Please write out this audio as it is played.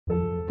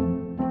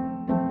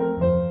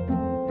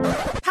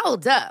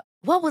Hold up.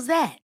 What was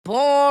that?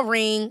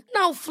 Boring.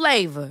 No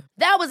flavor.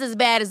 That was as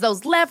bad as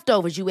those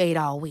leftovers you ate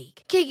all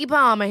week. Keke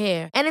Palmer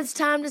here, and it's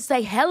time to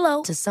say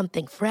hello to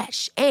something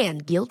fresh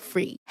and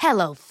guilt-free.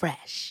 Hello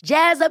Fresh.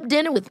 Jazz up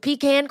dinner with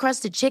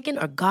pecan-crusted chicken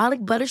or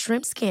garlic butter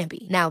shrimp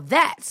scampi. Now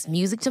that's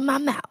music to my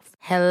mouth.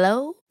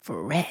 Hello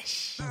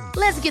Fresh.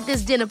 Let's get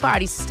this dinner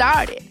party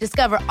started.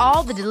 Discover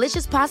all the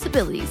delicious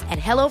possibilities at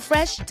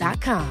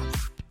hellofresh.com.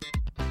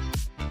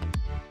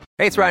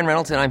 Hey, it's Ryan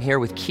Reynolds, and I'm here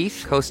with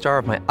Keith, co-star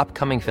of my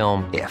upcoming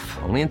film, If,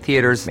 only in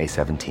theaters May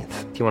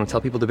 17th. Do you want to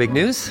tell people the big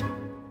news?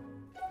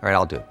 All right,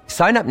 I'll do it.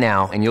 Sign up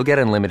now and you'll get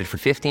unlimited for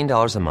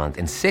 $15 a month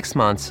and 6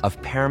 months of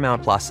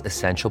Paramount Plus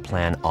Essential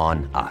Plan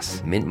on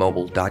us.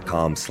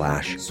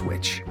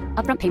 MintMobile.com/switch.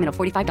 Upfront payment of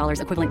 $45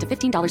 equivalent to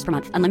 $15 per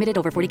month. Unlimited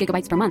over 40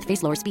 gigabytes per month.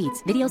 Face lower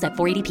speeds. Videos at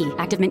 480p.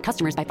 Active Mint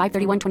customers by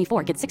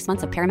 531.24 get 6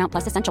 months of Paramount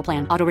Plus Essential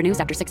Plan. Auto renews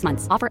after 6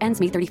 months. Offer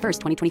ends May 31st,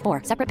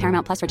 2024. Separate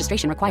Paramount Plus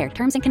registration required.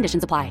 Terms and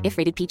conditions apply if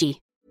rated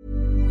PG.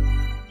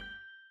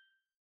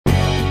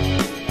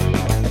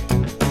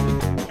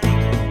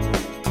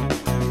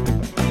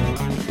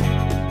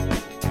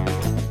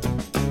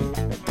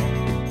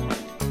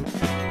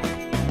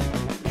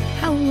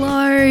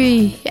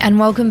 Hello and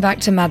welcome back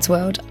to Mads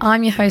World.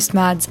 I'm your host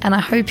Mads and I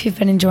hope you've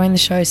been enjoying the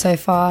show so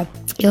far.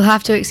 You'll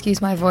have to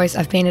excuse my voice.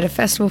 I've been at a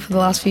festival for the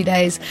last few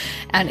days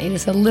and it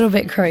is a little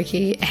bit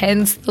croaky,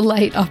 hence the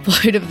late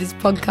upload of this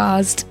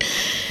podcast.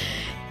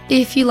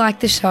 If you like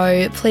the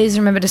show, please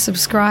remember to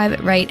subscribe,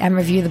 rate and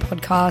review the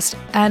podcast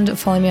and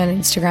follow me on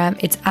Instagram.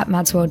 It's at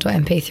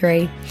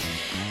madsworld.mp3.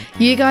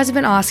 You guys have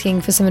been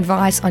asking for some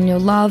advice on your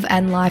love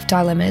and life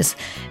dilemmas,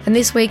 and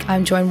this week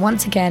I'm joined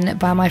once again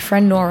by my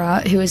friend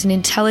Nora, who is an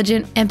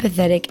intelligent,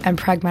 empathetic and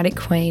pragmatic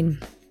queen.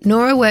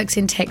 Nora works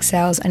in tech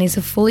sales and is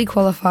a fully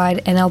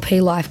qualified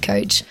NLP life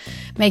coach,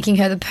 making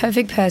her the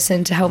perfect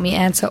person to help me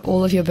answer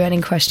all of your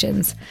burning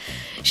questions.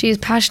 She is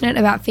passionate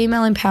about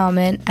female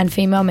empowerment and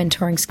female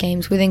mentoring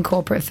schemes within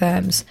corporate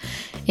firms.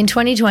 In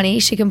 2020,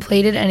 she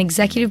completed an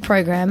executive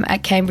program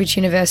at Cambridge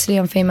University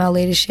on female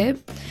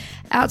leadership.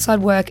 Outside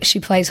work, she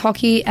plays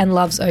hockey and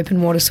loves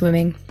open water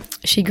swimming.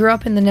 She grew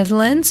up in the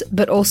Netherlands,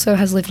 but also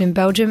has lived in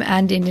Belgium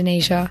and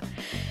Indonesia.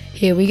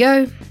 Here we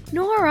go.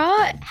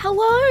 Nora,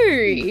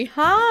 hello.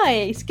 Hi,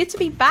 it's good to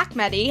be back,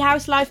 Maddie.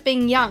 How's life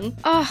being young?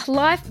 Oh,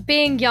 life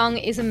being young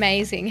is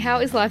amazing. How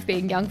is life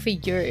being young for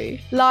you?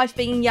 Life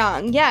being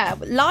young, yeah.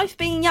 Life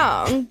being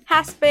young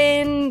has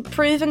been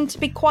proven to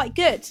be quite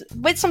good,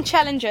 with some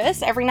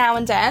challenges every now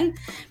and then.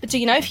 But do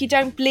you know, if you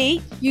don't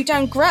bleed, you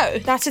don't grow.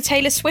 That's a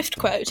Taylor Swift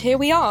quote. Here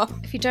we are.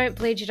 If you don't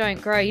bleed, you don't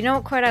grow. You know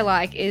what quote I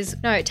like is,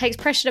 no, it takes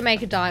pressure to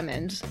make a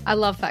diamond. I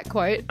love that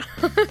quote.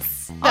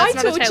 I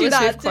taught you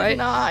that,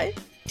 didn't I?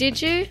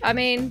 Did you? I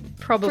mean,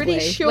 probably. Pretty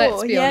sure.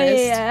 Let's be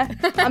honest. Yeah.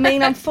 I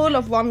mean, I'm full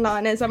of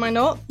one-liners, am I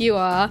not? You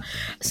are.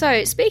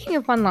 So, speaking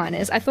of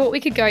one-liners, I thought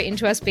we could go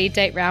into our speed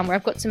date round where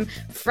I've got some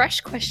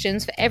fresh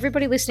questions for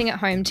everybody listening at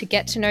home to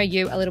get to know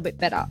you a little bit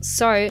better.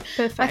 So,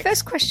 Perfect. My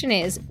first question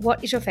is,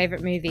 what is your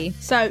favourite movie?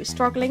 So,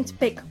 struggling to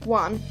pick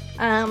one.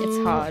 It's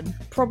hard.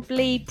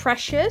 Probably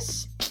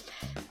Precious.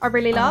 I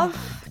really love.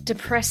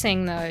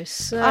 Depressing though,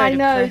 so I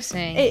know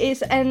depressing. it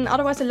is, and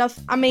otherwise I love.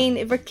 I mean,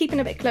 if we're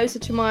keeping a bit closer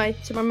to my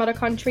mother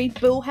country,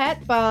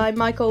 Bullhead by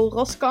Michael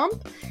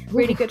Roskamp,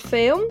 really good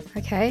film.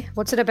 Okay,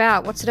 what's it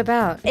about?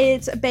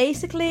 It's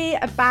basically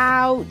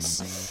about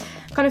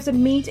kind of the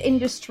meat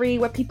industry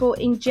where people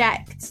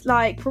inject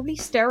like probably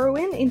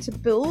steroid into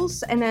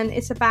bulls, and then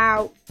it's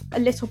about a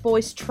little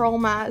boy's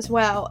trauma as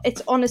well.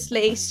 It's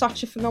honestly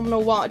such a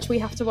phenomenal watch. We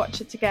have to watch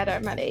it together,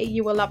 Maddie.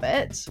 You will love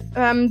it.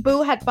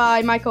 Bullhead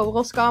by Michael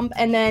Roskamp,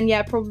 and then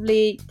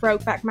probably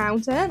Brokeback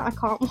Mountain. I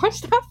can't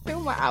watch that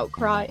film without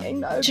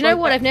crying though. Do you know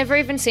what? I've never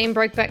even seen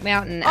Brokeback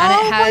Mountain,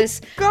 and it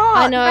has. My God,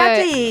 I know,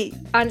 Maddie.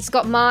 and it's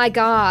got my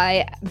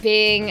guy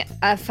being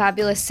a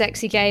fabulous,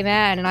 sexy gay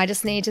man, and I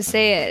just need to see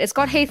it. It's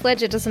got Heath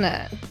Ledger, doesn't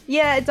it?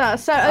 Yeah, it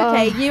does. So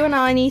okay, you and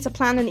I need to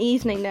plan an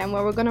evening then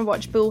where we're going to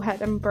watch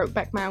Bullhead and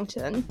Brokeback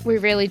Mountain. We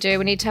really do.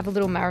 We need to have a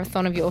little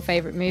marathon of your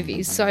favourite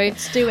movies. So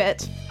let's do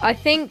it. I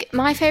think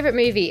my favourite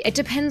movie, it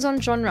depends on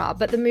genre,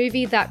 but the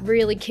movie that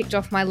really kicked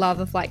off my love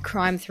of like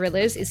crime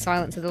thrillers is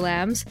Silence of the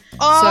Lambs.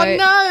 I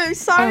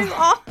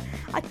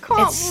can't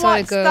watch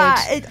so good.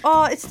 that.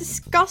 It's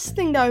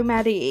disgusting though,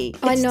 Maddie.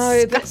 I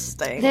know,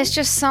 disgusting. but there's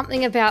just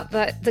something about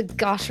the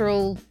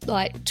guttural,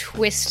 like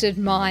twisted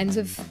minds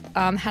of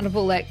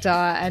Hannibal Lecter,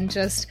 and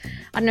just,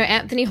 I don't know,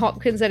 Anthony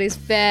Hopkins at his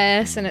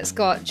best, and it's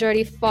got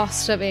Jodie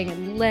Foster being a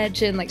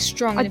legend, like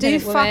strong, I do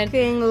independent woman.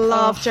 fucking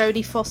love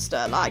Jodie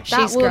Foster. Like,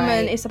 that She's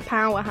woman great. is a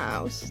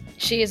powerhouse.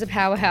 She is a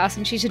powerhouse,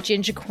 and she's a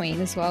ginger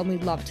queen as well, and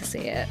we'd love to see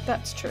it.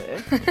 That's true.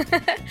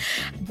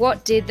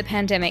 What did the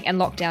pandemic and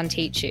lockdown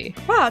teach you?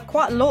 Well,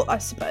 quite a lot, I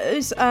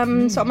suppose. So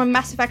I'm a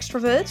massive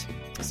extrovert.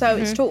 So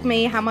it's taught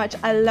me how much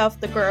I love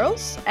the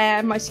girls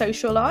and my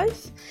social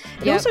life.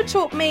 It also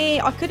taught me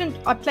I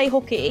play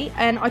hockey,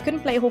 and I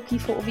couldn't play hockey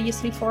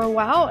for a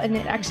while, and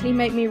it actually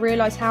made me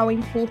realise how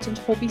important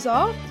hobbies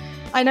are.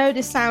 I know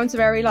this sounds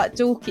very like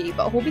dorky,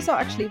 but hobbies are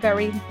actually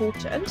very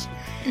important.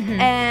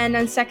 And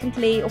then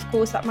secondly, of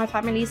course, that my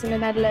family's in the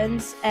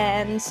Netherlands,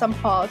 and some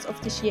parts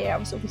of this year I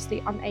was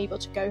obviously unable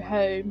to go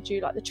home due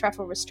like the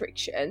travel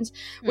restrictions,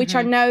 which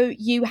I know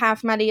you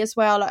have, Maddie, as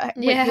well, like,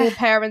 with your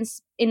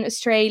parents in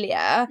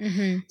Australia.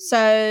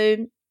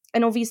 So,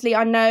 and obviously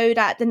I know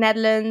that the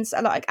Netherlands,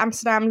 like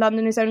Amsterdam,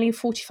 London, is only a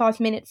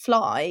 45-minute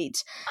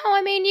flight. Oh,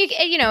 I mean,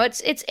 you know,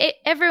 it's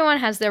everyone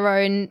has their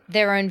own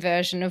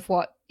version of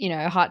what, you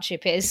know,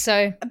 hardship is.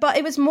 So, but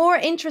it was more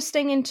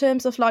interesting in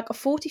terms of like a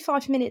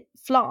 45-minute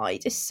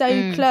flight is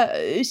so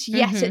close,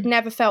 yet it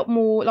never felt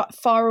more like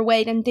far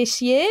away than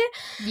this year.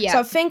 So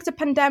I think the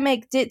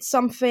pandemic did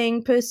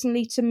something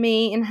personally to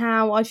me in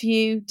how I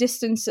view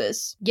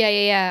distances.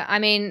 Yeah. I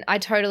mean, I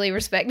totally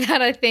respect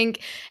that. I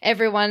think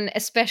everyone,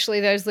 especially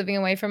those living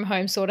away from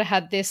home, sort of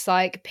had this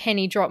like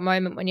penny drop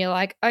moment when you're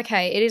like,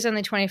 okay, it is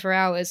only 24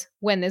 hours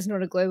when there's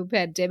not a global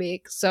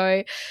pandemic.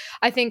 So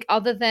I think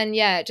other than,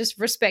 just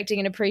respecting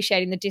and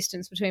appreciating the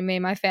distance between me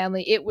and my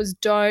family, it was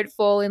don't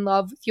fall in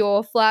love with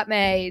your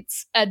flatmates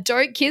and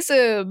don't kiss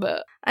them.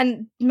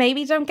 And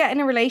maybe don't get in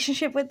a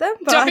relationship with them.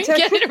 But Don't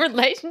get in a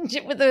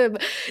relationship with them.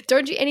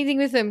 Don't do anything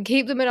with them.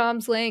 Keep them at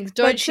arm's length.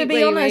 Don't. But to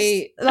be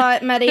honest,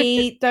 like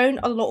Maddie, don't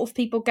a lot of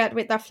people get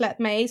with their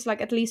flatmates like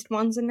at least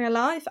once in their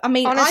life? I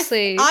mean,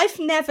 honestly, I've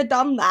never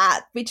done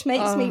that, which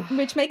makes me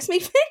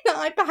think that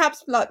I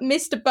perhaps like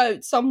missed a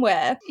boat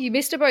somewhere. You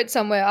missed a boat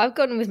somewhere. I've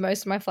gotten with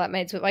most of my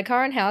flatmates, but my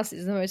current house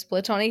is the most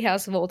platonic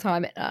house of all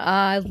time, and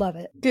I love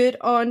it. Good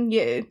on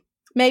you.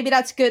 Maybe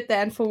that's good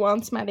then for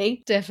once,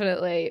 Maddie.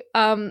 Definitely.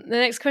 The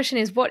next question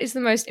is, what is the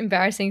most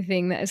embarrassing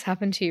thing that has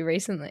happened to you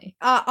recently?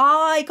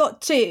 I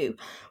got two.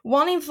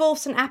 One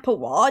involves an Apple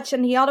Watch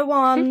and the other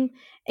one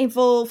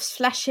involves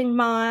flashing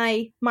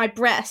my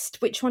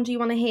breast. Which one do you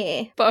want to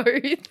hear? Both.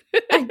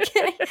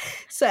 Okay.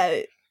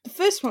 So the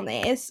first one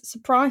is,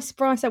 surprise,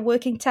 surprise, at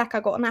working tech, I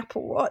got an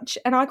Apple Watch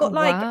and I got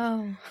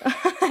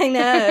I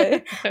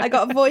know. I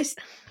got a voice...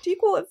 Do you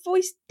call it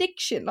voice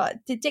diction? Like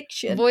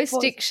diction? Voice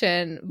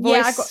diction.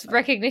 Voice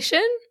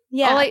recognition?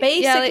 Yeah,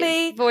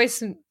 basically.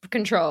 Voice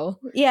control.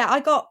 Yeah, I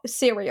got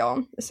Siri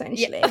on,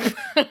 essentially.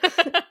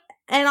 Yeah.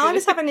 And I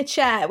was having a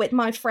chat with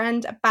my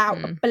friend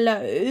about a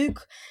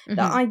bloke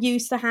that I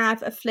used to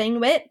have a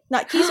fling with.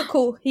 Like, he's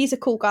a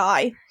cool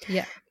guy.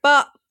 Yeah.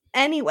 But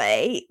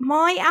anyway,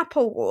 my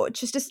Apple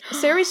Watch is just,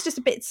 Siri's just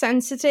a bit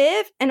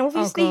sensitive, and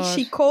obviously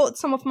she caught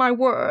some of my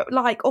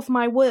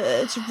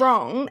words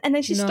wrong, and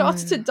then she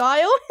started to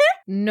dial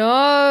him.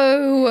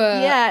 No.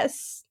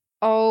 Yes.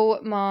 Oh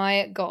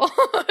my God.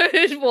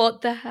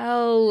 What the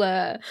hell?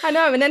 I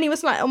know. And then he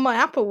was like on my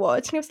Apple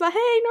Watch and he was like,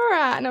 hey,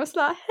 Nora. And I was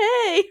like,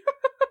 hey.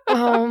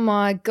 Oh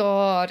my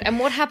God. And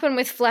what happened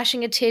with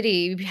flashing a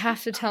titty? You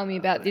have to tell me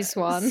about this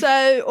one.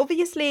 So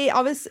obviously I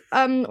was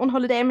on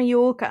holiday in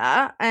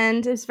Mallorca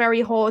and it was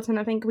very hot, and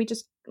I think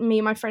me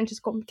and my friend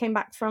just came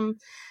back from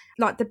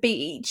like the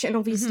beach, and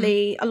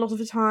obviously a lot of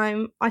the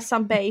time I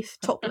sunbathe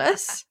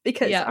topless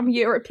because I'm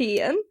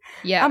European.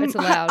 Yeah, it's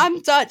allowed.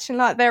 I'm Dutch and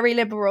like very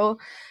liberal.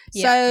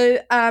 So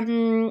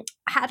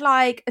had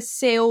like a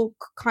silk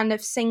kind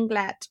of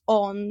singlet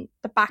on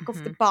the back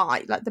of the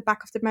bike, like the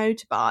back of the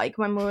motorbike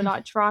when we were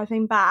like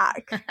driving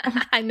back.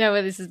 I know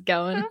where this is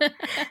going.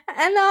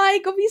 And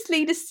like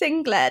obviously the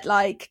singlet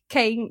like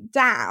came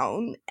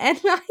down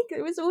and like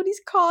there was all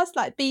these cars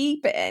like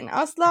beeping. I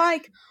was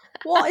like,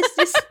 what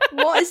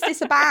is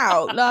this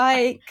about?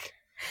 Like,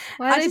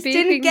 I just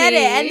didn't get it.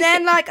 And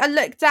then like I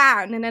looked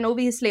down and then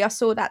obviously I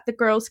saw that the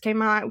girls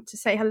came out to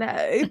say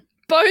hello.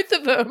 Both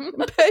of them.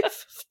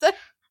 Both of them.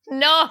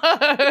 No.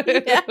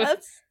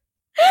 Yes.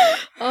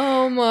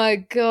 Oh my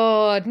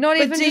God. Not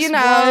even just do you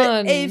know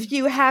one. If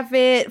you have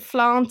it,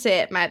 flaunt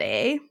it,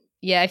 Maddie.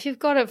 Yeah, if you've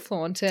got it,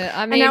 flaunt it.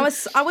 I mean, and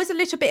I was a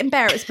little bit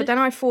embarrassed, but then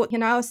I thought,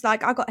 I was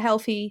like, I got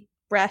healthy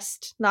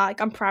breast. Like,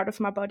 I'm proud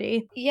of my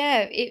body.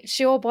 Yeah, it's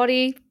your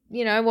body.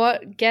 You know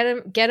what?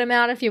 Get them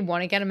out if you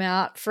want to get them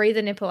out. Free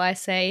the nipple, I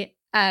say.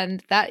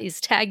 And that is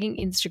tagging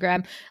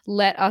Instagram.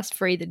 Let us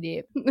free the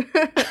nip.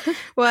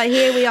 Well,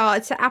 here we are.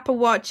 It's an Apple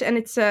Watch and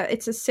it's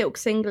a silk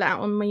singlet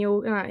on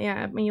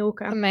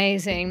Mallorca.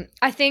 Amazing.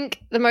 I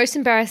think the most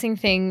embarrassing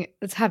thing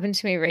that's happened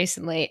to me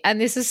recently,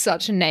 and this is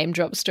such a name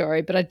drop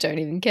story, but I don't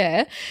even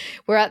care.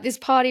 We're at this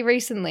party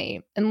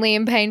recently, and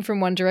Liam Payne from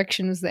One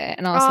Direction was there,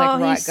 and I was like,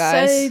 right, he's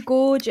guys, so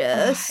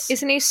gorgeous.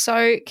 Isn't he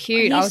so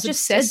cute? I was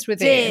just obsessed with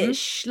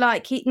dish. him.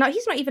 Like he's not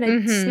even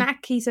a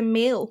snack. He's a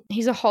meal.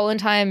 He's a whole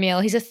entire meal.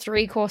 He's a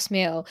 3-course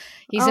meal.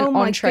 He's an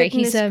entree.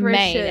 He's a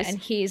main, and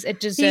he's a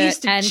dessert. He's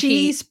the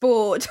cheese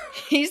board.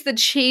 He's the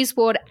cheese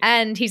board,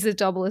 and he's a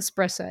double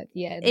espresso at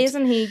the end.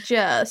 Isn't he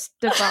just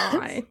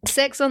divine?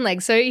 Sex on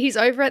legs. So he's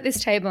over at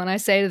this table, and I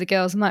say to the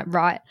girls, I'm like,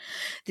 right,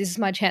 this is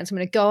my chance. I'm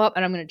going to go up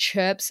and I'm going to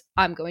chirps.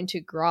 I'm going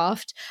to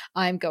graft.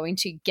 I'm going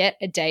to get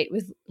a date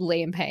with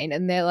Liam Payne.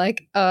 And they're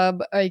like,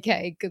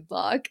 okay, good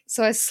luck.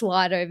 So I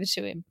slide over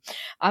to him.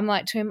 I'm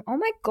like to him, oh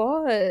my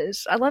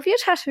gosh, I love your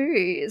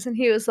tattoos. And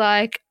he was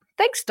like,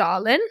 thanks,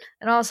 darling.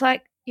 And I was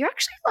like, you're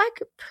actually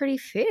like pretty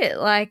fit.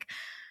 Like,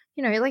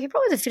 you know, like, you're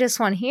probably the fittest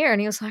one here.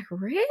 And he was like,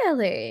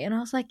 really? And I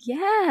was like,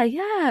 yeah.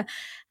 And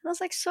I was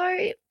like, so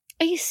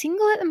are you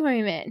single at the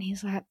moment? And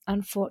he's like,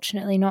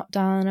 unfortunately not,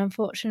 darling,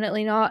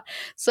 unfortunately not.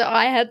 So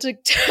I had to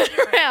turn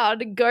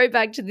around and go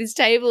back to this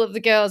table of the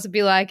girls and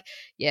be like,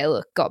 yeah,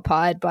 look, got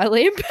pied by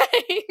Liam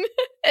Payne.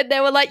 And they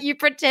were like, you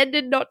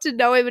pretended not to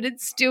know him and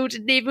it still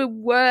didn't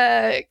even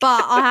work.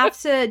 But I have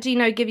to,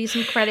 give you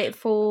some credit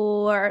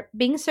for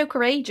being so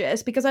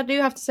courageous, because I do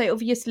have to say,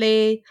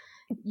 obviously,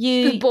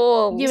 The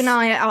balls. you and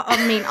I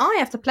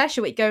have the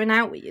pleasure with going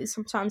out with you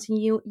sometimes,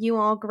 and you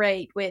are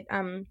great with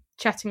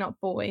chatting up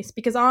boys,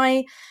 because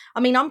I'm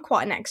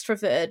quite an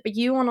extrovert, but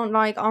you are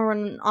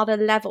on another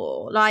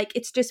level. Like,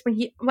 it's just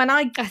when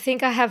I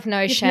think I have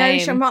no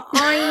shame. But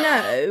I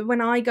know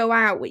when I go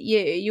out with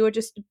you, you are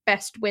just the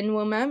best win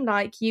woman.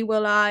 Like, you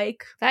were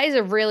like, that is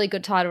a really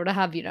good title to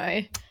have, you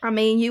know. I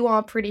mean, you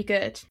are pretty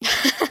good.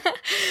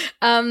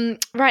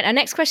 Right, our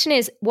next question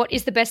is, what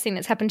is the best thing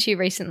that's happened to you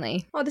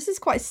recently? Oh, this is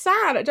quite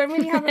sad. I don't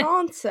really have an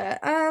answer.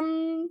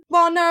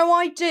 Well, no,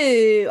 I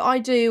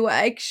do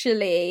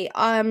actually.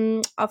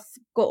 I've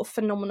got a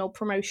phenomenal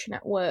promotion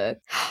at work.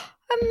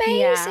 Amazing.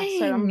 Yeah,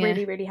 so I'm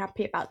really, really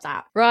happy about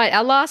that. Right,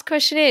 our last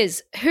question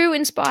is, who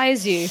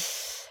inspires you?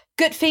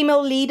 Good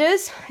female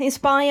leaders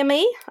inspire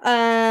me,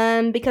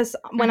 because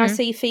when I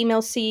see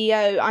female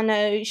CEO, I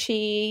know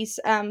she's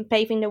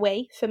paving the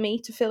way for me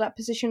to fill that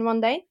position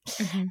one day.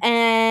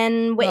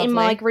 And within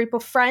my group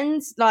of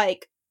friends,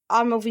 like,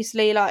 I'm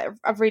obviously, like,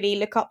 I really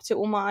look up to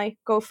all my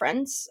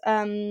girlfriends,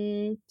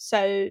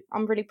 so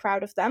I'm really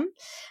proud of them.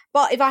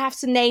 But if I have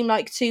to name,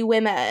 like, two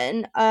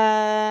women,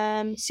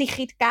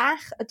 Sigrid Kaag,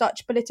 a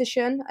Dutch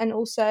politician, and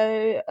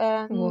also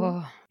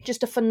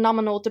just a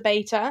phenomenal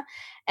debater,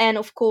 and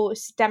of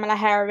course Kamala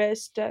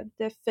Harris,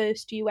 the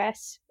first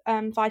US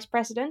vice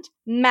president,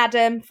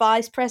 Madam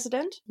Vice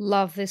President.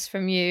 Love this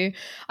from you.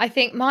 I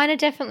think mine are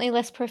definitely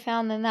less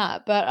profound than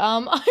that, but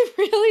I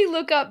really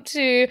look up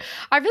to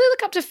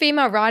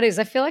female writers.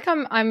 I feel like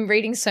I'm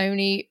reading so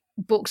many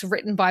books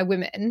written by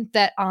women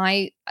that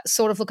I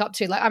sort of look up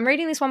to. Like, I'm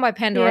reading this one by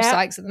Pandora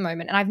Sykes at the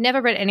moment, and I've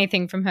never read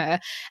anything from her.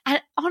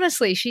 And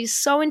honestly, she's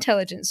so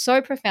intelligent,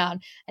 so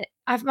profound. And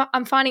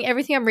I'm finding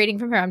everything I'm reading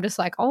from her, I'm just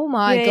like, oh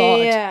my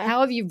God,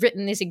 how have you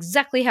written this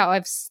exactly how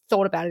I've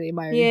thought about it in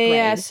my own brain?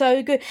 Yeah,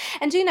 so good.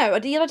 And the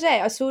other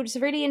day I saw this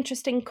really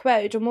interesting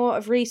quote, or more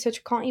of research,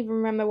 I can't even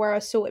remember where I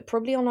saw it,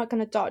 probably on like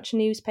a Dutch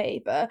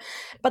newspaper,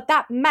 but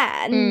that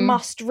man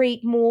must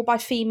read more by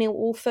female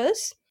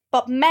authors.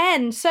 But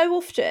men so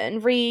often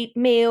read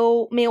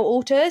male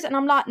authors, and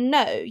I'm like,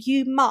 no,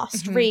 you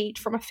must read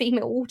from a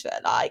female author,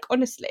 like,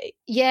 honestly.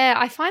 Yeah,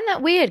 I find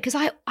that weird, because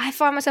I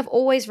find myself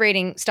always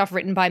reading stuff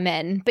written by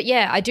men. But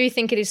yeah, I do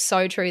think it is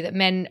so true that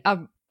men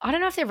are, I don't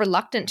know if they're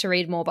reluctant to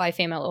read more by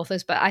female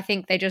authors, but I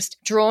think they're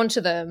just drawn to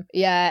them.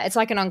 Yeah, it's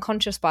like an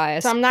unconscious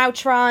bias. So I'm now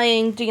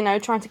trying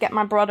to get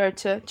my brother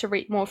to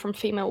read more from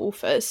female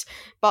authors,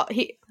 but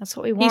that's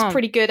what we want. He's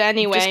pretty good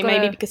anyway,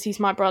 maybe because he's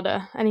my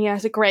brother and he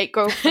has a great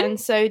girlfriend.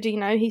 So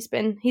he's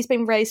been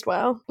raised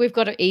well. We've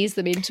got to ease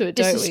them into it,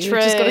 don't we? True.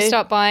 We've just got to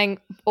start buying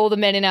all the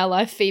men in our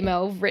life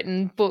female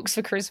written books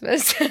for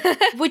Christmas.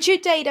 Would you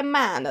date a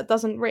man that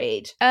doesn't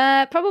read?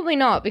 Probably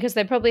not, because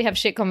they probably have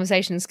shit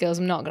conversation skills,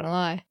 I'm not gonna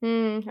lie.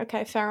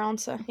 Okay, fair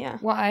answer. Yeah.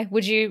 Why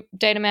would you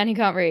date a man who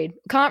can't read?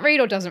 Can't read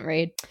or doesn't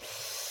read?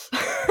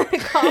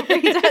 Can't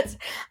read.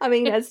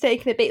 That's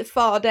taken a bit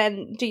far.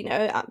 Then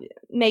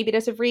maybe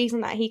there's a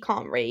reason that he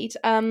can't read.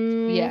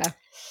 Yeah.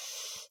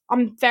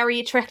 I'm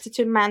very attracted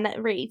to a man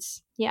that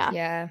reads.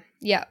 Yeah.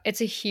 Yeah. It's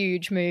a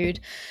huge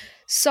mood.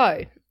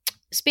 So,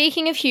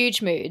 speaking of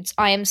huge moods,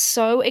 I am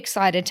so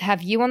excited to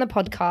have you on the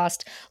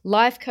podcast,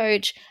 life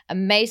coach,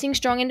 amazing,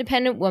 strong,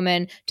 independent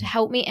woman, to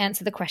help me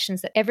answer the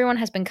questions that everyone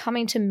has been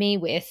coming to me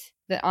with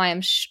that I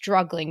am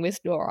struggling with,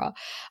 Nora.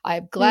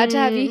 I'm glad to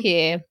have you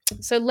here.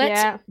 So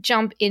let's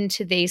jump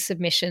into these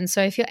submissions.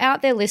 So if you're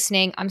out there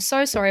listening, I'm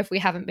so sorry if we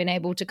haven't been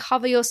able to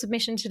cover your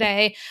submission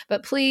today,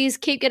 but please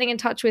keep getting in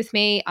touch with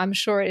me. I'm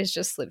sure it has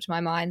just slipped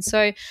my mind.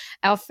 So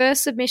our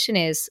first submission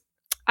is,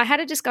 I had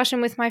a discussion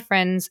with my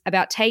friends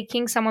about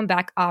taking someone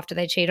back after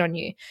they cheat on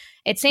you.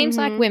 It seems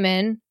like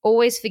women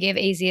always forgive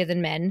easier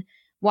than men.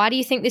 Why do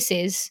you think this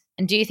is?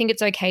 And do you think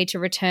it's okay to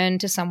return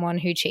to someone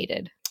who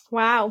cheated?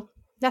 Wow.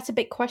 That's a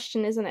big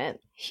question, isn't it?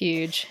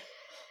 Huge.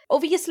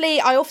 Obviously,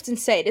 I often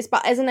say this,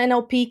 but as an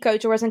NLP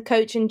coach or as a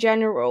coach in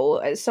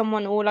general, as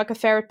someone or like a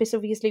therapist,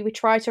 obviously we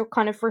try to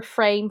kind of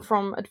refrain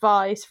from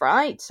advice,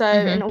 right? So,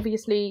 and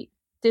obviously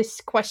this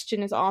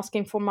question is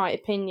asking for my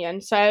opinion.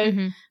 So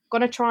I'm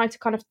going to try to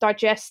kind of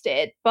digest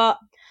it. But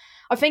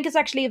I think it's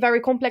actually a very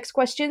complex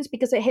question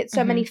because it hits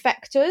so many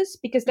factors,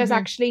 because there's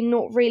actually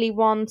not really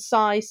one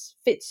size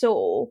fits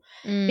all.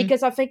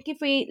 Because I think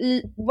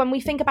when we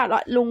think about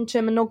like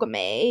long-term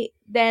monogamy,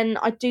 then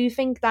I do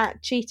think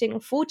that cheating,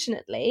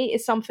 unfortunately,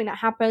 is something that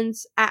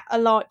happens at a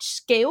large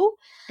scale.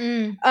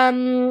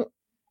 And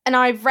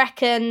I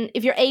reckon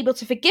if you're able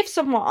to forgive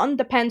someone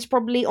depends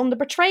probably on the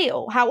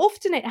betrayal, how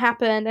often it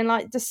happened, and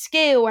like the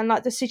scale and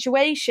like the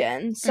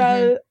situation.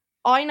 So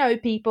I know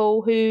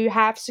people who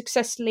have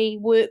successfully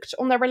worked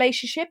on their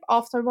relationship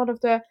after one of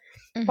the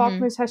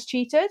partners has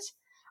cheated.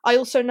 I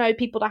also know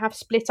people that have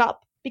split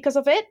up because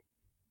of it.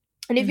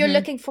 And if you're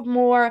looking for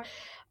more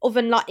of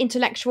an like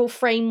intellectual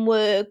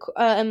framework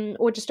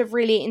or just a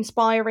really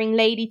inspiring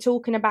lady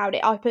talking about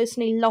it, I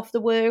personally love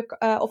the work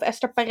of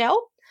Esther Perel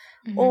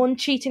on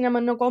cheating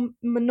and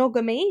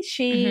monogamy.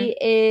 She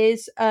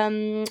is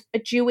a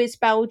Jewish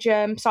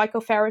Belgian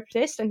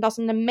psychotherapist and does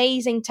an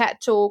amazing TED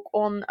talk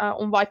on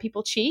why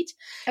people cheat.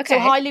 So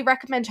highly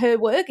recommend her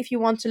work if you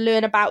want to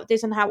learn about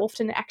this and how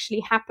often it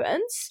actually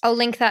happens. I'll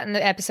link that in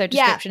the episode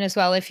description as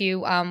well if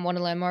you want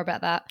to learn more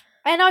about that.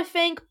 And I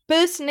think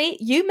personally,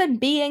 human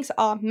beings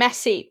are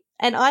messy.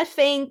 And I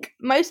think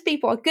most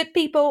people are good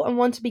people and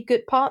want to be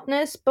good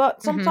partners,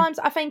 but sometimes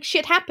I think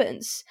shit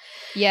happens.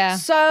 Yeah.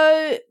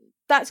 So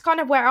that's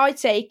kind of where I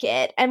take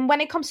it. And when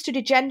it comes to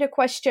the gender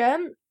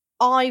question,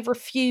 I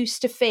refuse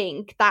to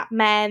think that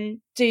men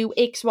do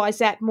X, Y,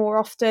 Z more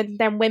often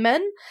than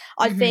women.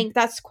 I think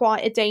that's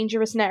quite a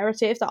dangerous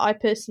narrative that I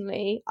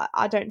personally,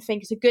 I don't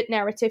think is a good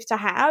narrative to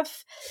have.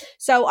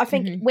 So I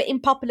think we're in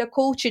popular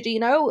culture,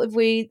 if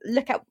we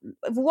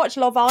watch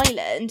Love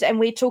Island and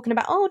we're talking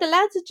about, the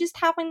lads are just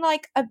having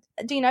like a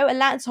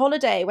lads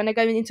holiday when they're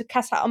going into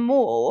Casa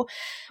Amor.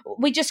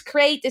 We just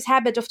create this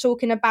habit of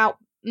talking about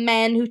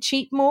men who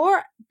cheat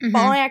more, but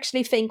I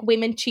actually think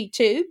women cheat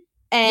too.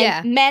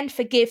 And men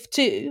forgive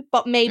too,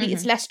 but maybe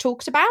it's less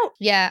talked about.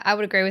 Yeah, I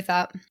would agree with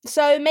that.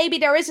 So maybe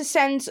there is a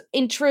sense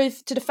in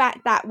truth to the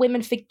fact that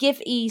women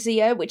forgive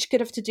easier, which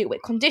could have to do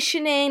with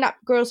conditioning, that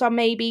girls are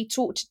maybe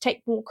taught to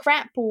take more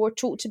crap or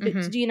taught to,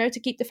 to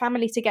keep the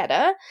family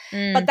together.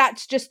 But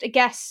that's just a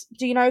guess.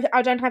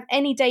 I don't have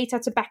any data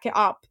to back it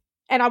up.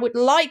 And I would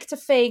like to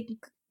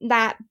think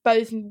that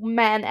both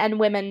men and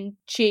women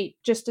cheat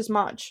just as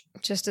much.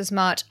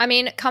 I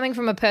mean, coming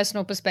from a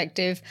personal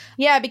perspective.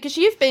 Yeah, because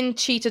you've been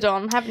cheated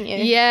on, haven't you?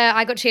 Yeah,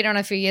 I got cheated on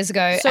a few years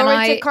ago.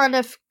 Sorry to kind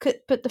of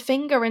put the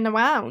finger in the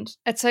wound.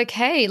 It's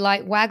okay.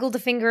 Like, waggle the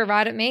finger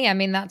right at me. I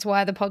mean, that's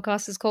why the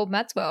podcast is called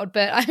Mads World.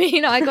 But I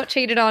mean, I got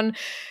cheated on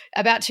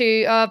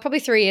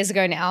probably 3 years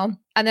ago now.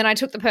 And then I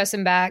took the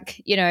person back,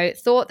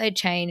 thought they'd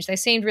changed. They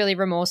seemed really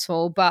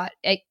remorseful. But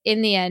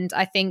in the end,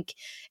 I think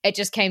it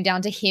just came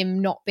down to him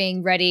not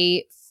being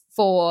ready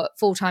for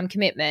full-time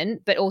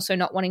commitment, but also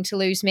not wanting to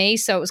lose me.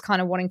 So it was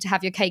kind of wanting to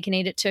have your cake and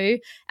eat it too.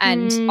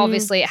 And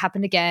obviously it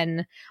happened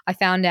again. I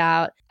found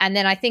out. And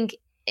then I think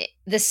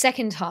the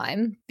second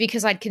time,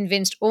 because I'd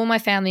convinced all my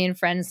family and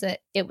friends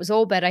that it was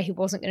all better, he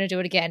wasn't going to do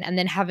it again, and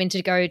then having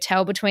to go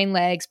tail between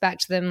legs back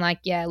to them like,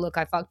 yeah, look,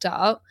 I fucked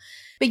up.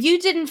 But you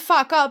didn't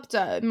fuck up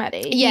though,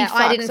 Maddie. Yeah,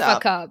 I didn't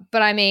fuck up.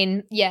 But I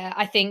mean, yeah,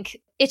 I think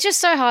it's just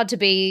so hard to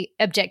be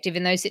objective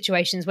in those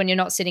situations when you're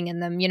not sitting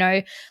in them,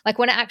 Like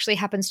when it actually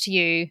happens to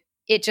you,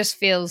 it just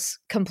feels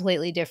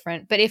completely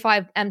different. But if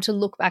I am to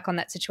look back on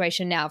that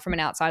situation now from an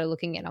outsider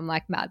looking in, I'm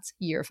like, Mads,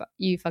 you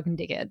fucking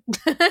dickhead.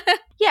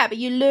 Yeah, but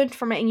you learned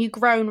from it and you've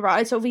grown,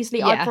 right? So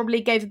obviously I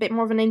probably gave a bit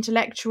more of an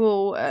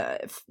intellectual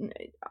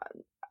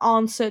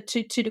answer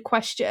to the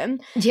question.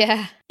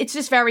 Yeah. It's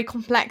just very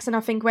complex and I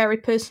think very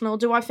personal.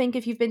 Do I think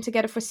if you've been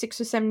together for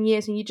 6 or 7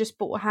 years and you just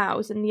bought a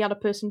house and the other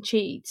person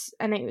cheats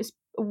and it was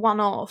a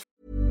one-off?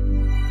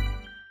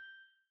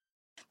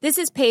 This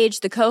is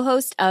Paige, the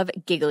co-host of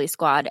Giggly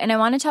Squad, and I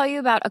want to tell you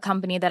about a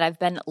company that I've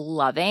been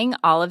loving,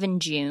 Olive &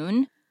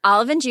 June.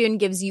 Olive & June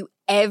gives you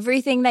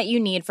everything that you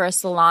need for a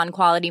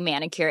salon-quality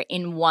manicure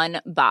in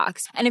one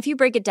box. And if you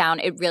break it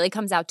down, it really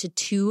comes out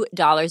to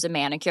 $2 a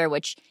manicure,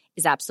 which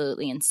is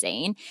absolutely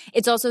insane.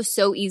 It's also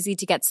so easy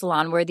to get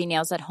salon-worthy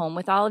nails at home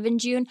with Olive &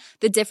 June.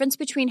 The difference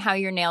between how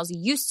your nails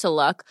used to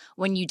look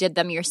when you did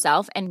them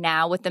yourself and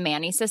now with the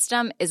Mani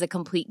system is a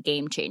complete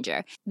game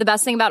changer. The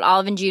best thing about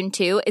Olive & June,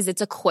 too, is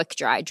it's a quick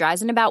dry.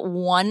 Dries in about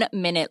 1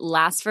 minute,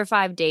 lasts for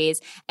 5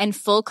 days, and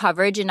full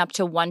coverage in up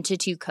to 1 to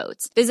 2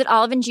 coats. Visit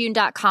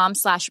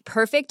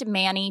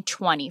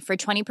oliveandjune.com/perfectmani20 for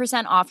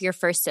 20% off your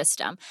first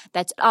system.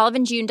 That's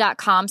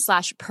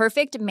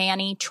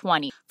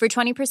oliveandjune.com/perfectmani20 for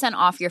 20%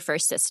 off your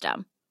first system.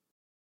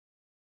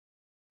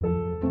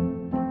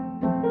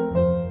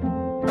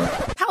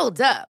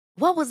 Hold up.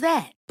 What was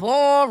that?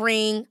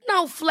 Boring.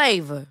 No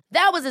flavor.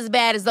 That was as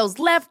bad as those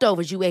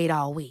leftovers you ate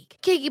all week.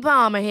 Keke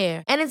Palmer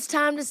here, and it's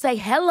time to say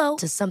hello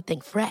to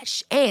something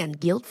fresh and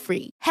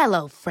guilt-free.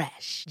 Hello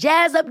Fresh.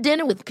 Jazz up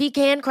dinner with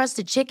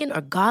pecan-crusted chicken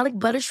or garlic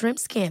butter shrimp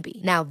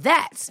scampi. Now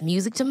that's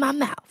music to my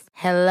mouth.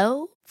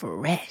 Hello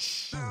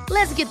Fresh.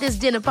 Let's get this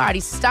dinner party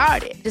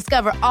started.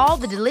 Discover all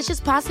the delicious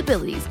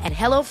possibilities at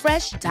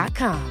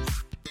HelloFresh.com.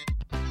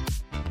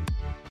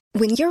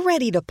 When you're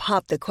ready to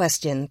pop the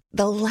question,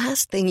 the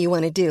last thing you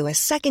want to do is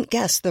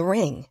second-guess the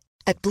ring.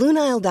 At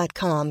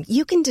BlueNile.com,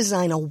 you can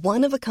design a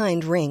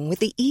one-of-a-kind ring with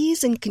the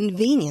ease and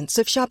convenience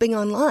of shopping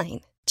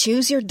online.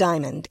 Choose your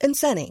diamond and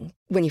setting.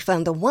 When you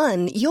find the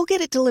one, you'll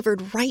get it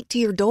delivered right to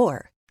your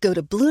door. Go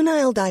to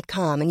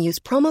BlueNile.com and use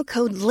promo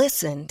code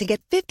LISTEN to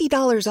get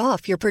 $50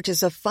 off your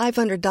purchase of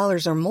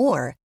 $500 or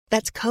more.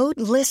 That's code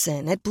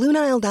LISTEN at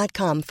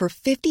BlueNile.com for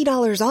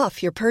 $50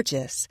 off your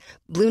purchase.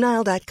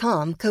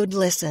 BlueNile.com, code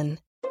LISTEN.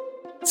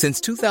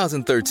 Since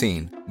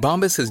 2013,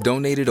 Bombas has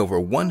donated over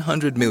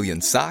 100 million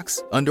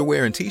socks,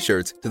 underwear, and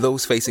T-shirts to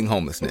those facing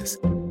homelessness.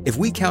 If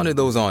we counted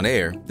those on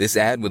air, this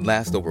ad would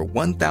last over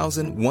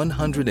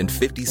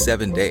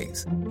 1,157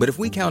 days. But if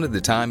we counted the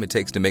time it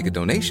takes to make a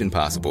donation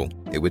possible,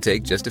 it would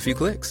take just a few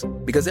clicks.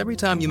 Because every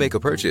time you make a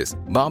purchase,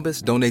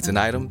 Bombas donates an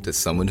item to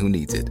someone who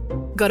needs it.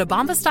 Go to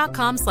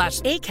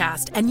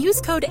bombas.com/ACAST and use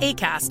code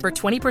ACAST for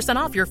 20%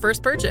 off your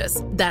first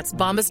purchase. That's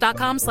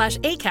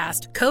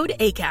bombas.com/ACAST, code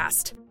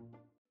ACAST.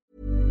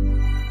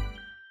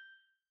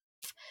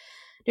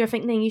 Do I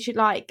think then you should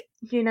knock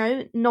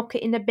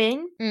it in the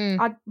bin?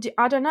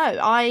 I don't know.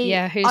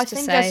 I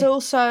think there's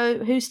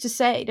also, who's to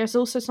say? There's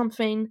also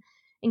something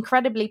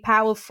incredibly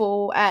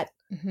powerful at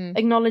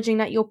acknowledging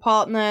that your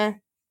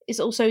partner is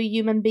also a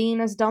human being,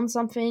 has done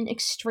something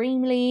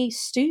extremely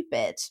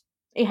stupid.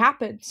 It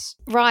happens.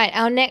 Right.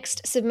 Our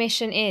next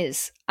submission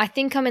is, I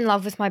think I'm in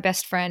love with my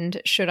best friend.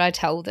 Should I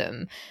tell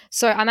them?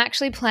 So I'm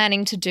actually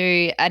planning to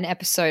do an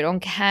episode on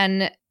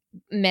can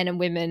men and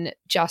women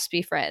just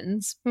be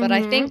friends? But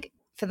I think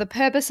for the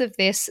purpose of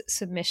this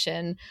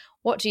submission,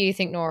 what do you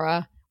think,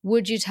 Nora?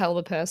 Would you tell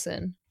the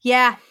person?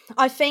 Yeah,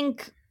 I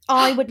think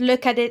I would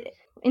look at it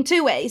in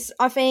two ways.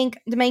 I think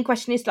the main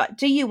question is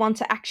do you want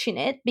to action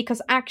it?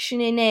 Because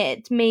actioning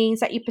it means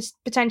that you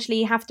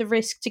potentially have the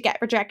risk to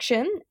get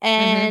rejection,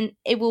 and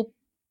it will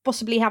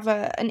possibly have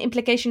an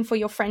implication for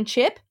your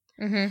friendship.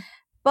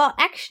 But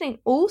actioning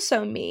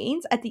also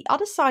means, at the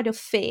other side of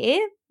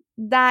fear,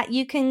 that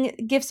you can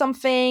give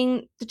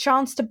something the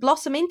chance to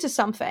blossom into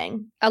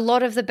something. A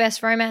lot of the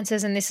best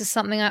romances, and this is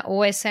something I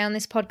always say on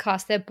this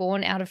podcast, they're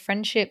born out of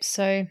friendships.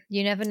 So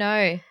you never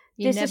know.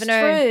 This is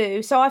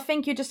true. So I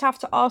think you just have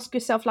to ask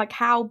yourself,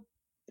 how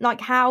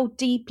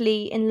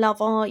deeply in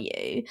love are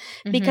you?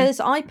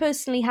 Because I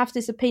personally have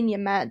this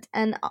opinion, Matt,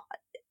 and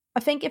I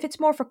think if it's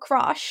more of a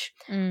crush,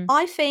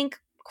 I think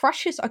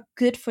crushes are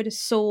good for the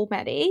soul,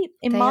 Maddie.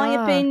 In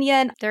my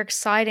opinion, they're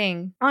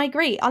exciting. I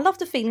agree. I love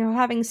the feeling of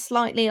having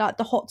slightly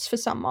the hots for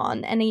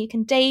someone, and then you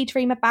can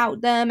daydream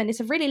about them, and it's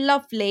a really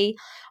lovely,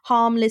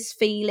 harmless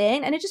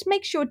feeling, and it just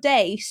makes your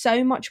day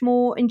so much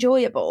more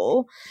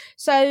enjoyable.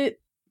 So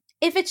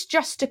if it's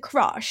just a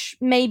crush,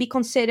 maybe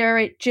consider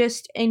it,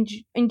 just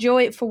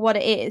enjoy it for what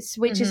it is,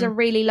 which is a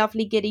really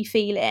lovely, giddy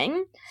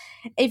feeling.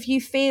 If you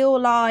feel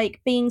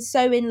like being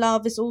so in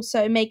love is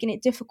also making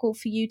it difficult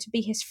for you to be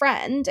his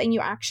friend, and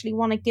you actually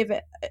want to give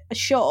it a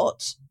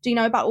shot,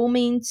 by all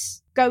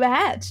means, go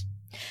ahead.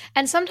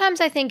 And sometimes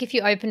I think if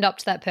you opened up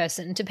to that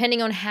person,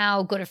 depending on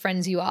how good of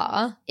friends you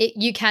are,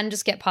 you can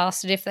just get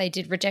past it if they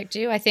did reject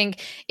you. I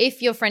think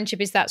if your friendship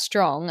is that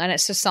strong and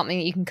it's just something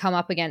that you can come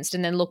up against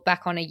and then look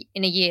back on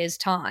in a year's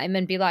time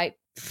and be like,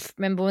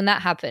 remember when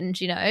that happened,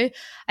 I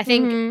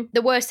think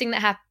the worst thing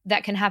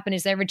that can happen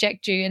is they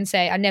reject you and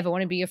say, I never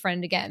want to be your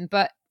friend again.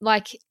 But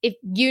if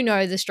you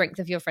know the strength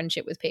of your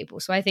friendship with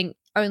people, so I think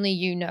only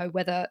you know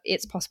whether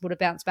it's possible to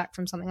bounce back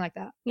from something like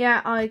that.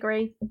 Yeah, I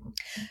agree.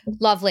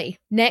 Lovely.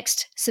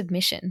 Next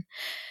submission.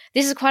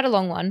 This is quite a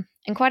long one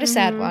and quite a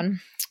sad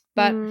one,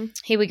 but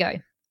here we go.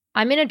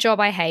 I'm in a job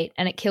I hate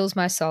and it kills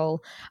my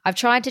soul. I've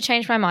tried to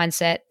change my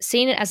mindset,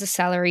 seen it as a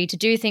salary to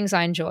do things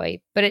I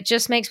enjoy, but it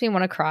just makes me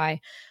want to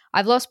cry.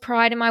 I've lost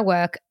pride in my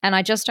work and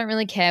I just don't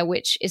really care,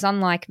 which is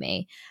unlike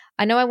me.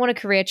 I know I want a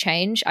career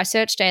change. I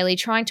search daily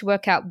trying to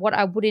work out what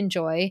I would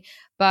enjoy,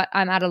 but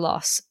I'm at a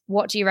loss.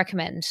 What do you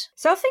recommend?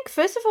 So I think,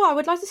 first of all, I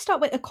would like to start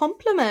with a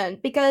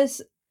compliment,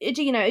 because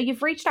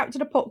you've reached out to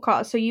the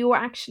podcast, so you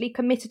are actually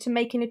committed to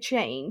making a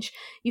change.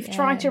 You've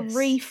tried to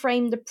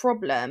reframe the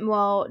problem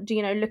while,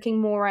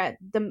 looking more at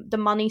the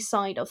money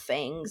side of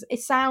things. It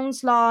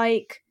sounds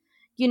like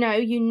you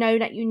know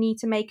that you need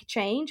to make a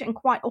change, and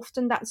quite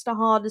often that's the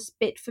hardest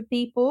bit for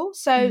people.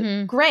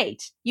 So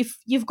great,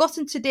 you've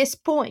gotten to this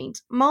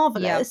point.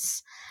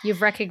 Marvelous. Yep.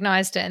 You've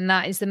recognized it, and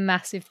that is the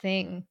massive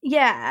thing.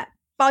 Yeah,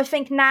 but I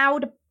think now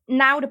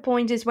the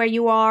point is where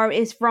you are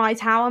is right.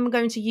 How I'm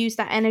going to use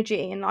that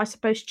energy, and I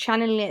suppose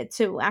channeling it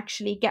to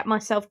actually get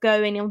myself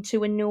going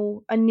onto a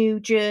new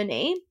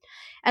journey.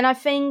 And I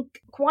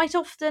think quite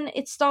often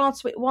it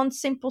starts with one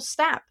simple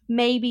step.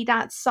 Maybe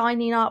that's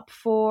signing up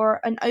for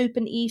an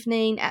open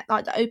evening at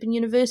the Open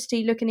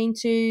University looking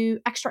into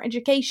extra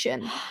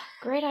education.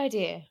 Great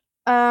idea.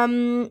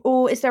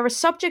 Or is there a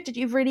subject that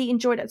you've really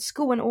enjoyed at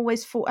school and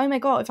always thought, oh my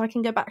God, if I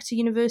can go back to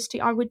university,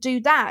 I would do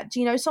that.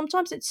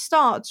 Sometimes it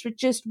starts with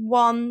just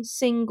one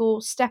single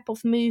step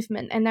of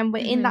movement, and then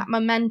we're in that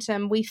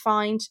momentum, we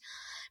found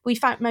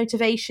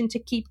motivation to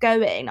keep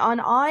going. And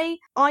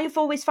I've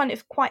always found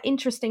it quite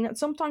interesting that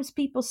sometimes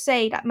people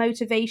say that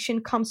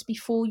motivation comes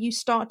before you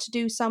start to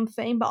do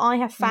something, but I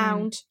have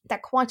found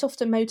that quite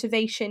often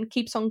motivation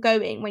keeps on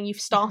going when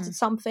you've started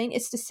something.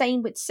 It's the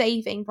same with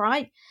saving,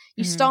 right?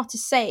 You start to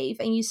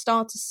save and you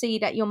start to see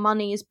that your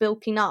money is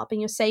bulking up in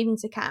your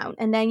savings account,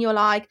 and then you're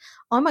like,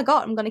 oh my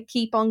God, I'm going to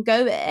keep on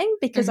going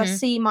because I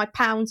see my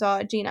pounds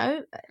are,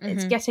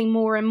 it's getting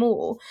more and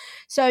more.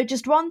 So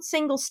just one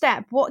single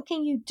step. What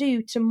can you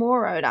do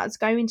tomorrow that's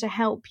going to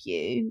help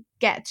you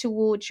get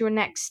towards your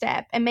next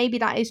step? And maybe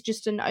that is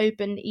just an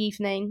open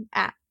evening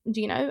at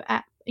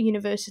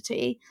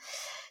university.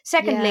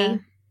 Secondly,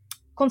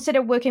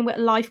 consider working with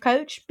a life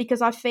coach,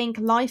 because I think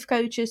life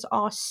coaches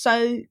are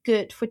so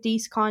good for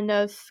these kind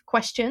of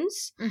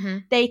questions.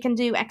 They can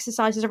do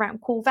exercises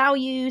around core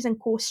values and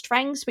core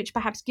strengths, which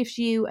perhaps gives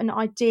you an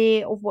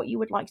idea of what you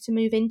would like to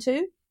move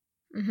into.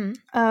 So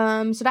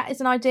that is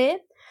an idea.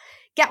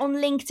 Get on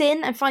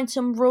LinkedIn and find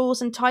some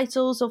roles and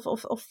titles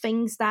of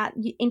things that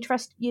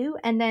interest you,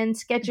 and then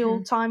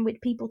schedule time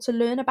with people to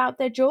learn about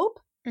their job.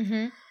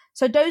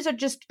 So those are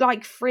just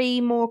like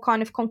 3 more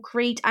kind of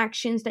concrete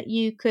actions that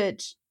you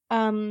could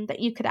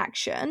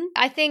action.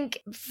 I think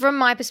from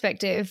my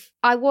perspective,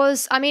 I've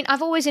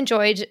always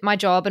enjoyed my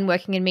job and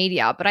working in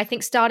media, but I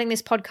think starting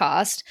this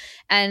podcast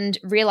and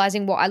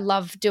realizing what I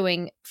love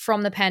doing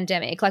from the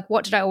pandemic, like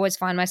what did I always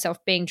find myself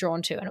being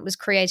drawn to? And it was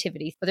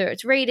creativity, whether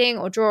it's reading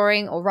or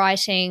drawing or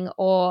writing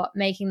or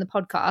making the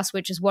podcast,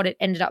 which is what it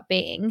ended up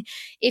being.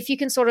 If you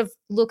can sort of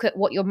look at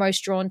what you're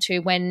most drawn to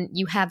when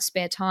you have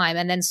spare time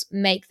and then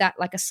make that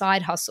like a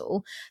side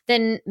hustle,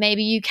 then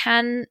maybe you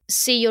can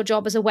see your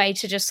job as a way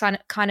to just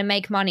kind of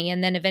make money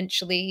and then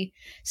eventually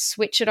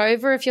switch it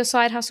over if your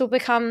side hustle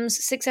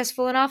becomes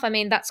successful enough. I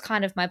mean, that's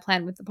kind of my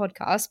plan with the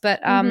podcast.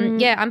 But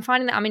I'm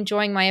finding that I'm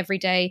enjoying my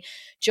everyday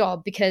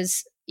job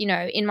because, you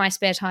know, in my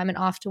spare time and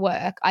after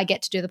work, I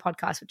get to do the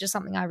podcast, which is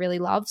something I really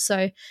love.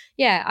 So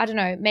yeah, I don't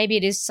know, maybe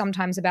it is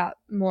sometimes about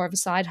more of a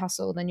side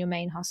hustle than your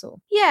main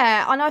hustle.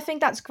 Yeah, and I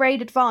think that's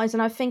great advice.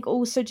 And I think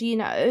also, do you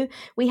know,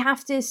 we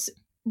have this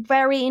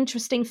very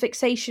interesting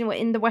fixation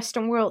in the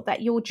Western world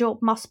that your job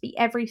must be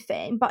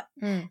everything, but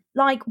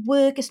like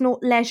work is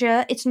not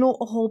leisure, it's not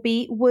a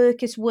hobby,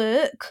 work is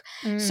work.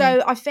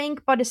 So I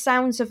think by the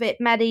sounds of it,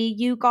 Maddie,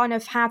 you kind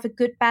of have a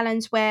good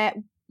balance where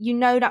you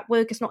know that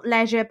work is not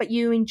leisure, but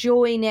you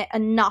enjoying it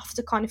enough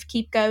to kind of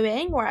keep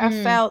going. Where I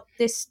felt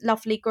this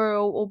lovely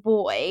girl or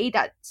boy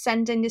that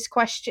sent in this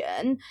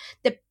question,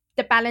 the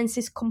balance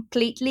is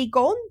completely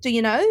gone. Do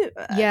you know?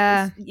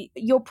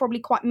 You're probably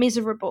quite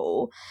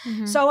miserable.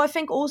 So I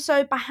think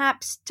also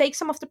perhaps take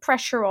some of the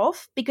pressure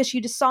off, because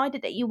you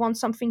decided that you want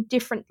something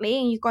differently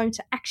and you're going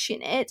to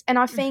action it. And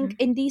I think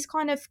in these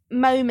kind of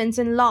moments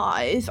in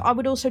life, I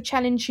would also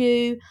challenge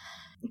you,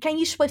 can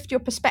you shift your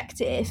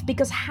perspective?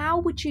 Because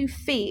how would you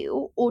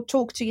feel or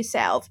talk to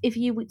yourself if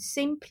you would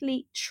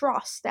simply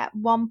trust that at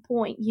one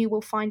point you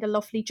will find a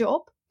lovely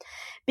job?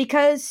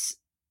 Because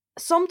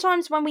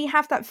sometimes when we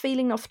have that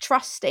feeling of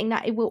trusting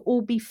that it will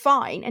all be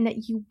fine and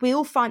that you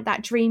will find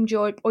that dream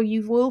job or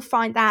you will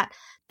find that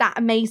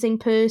amazing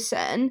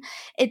person,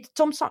 it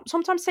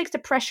sometimes takes the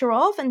pressure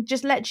off and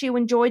just lets you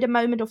enjoy the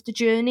moment of the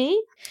journey.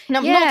 And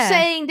I'm not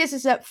saying this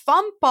is a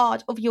fun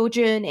part of your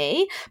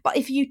journey, but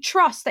if you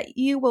trust that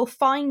you will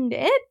find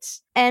it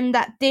and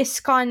that this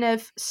kind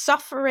of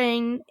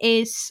suffering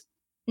is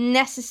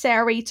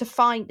necessary to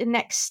find the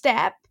next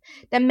step,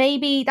 then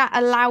maybe that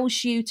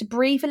allows you to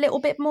breathe a little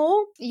bit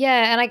more.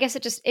 Yeah, and I guess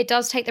it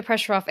does take the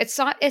pressure off. It's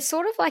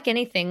sort of like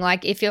anything,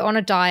 like if you're on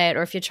a diet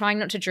or if you're trying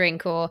not to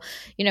drink or,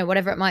 you know,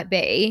 whatever it might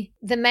be,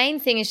 the main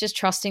thing is just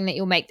trusting that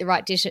you'll make the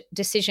right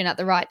decision at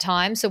the right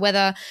time. So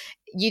whether,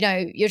 you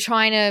know, you're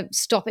trying to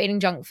stop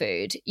eating junk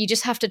food, you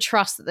just have to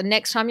trust that the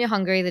next time you're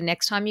hungry, the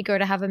next time you go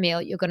to have a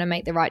meal, you're going to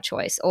make the right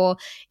choice. Or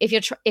if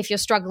you're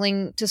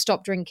struggling to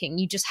stop drinking,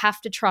 you just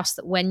have to trust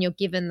that when you're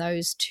given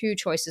those 2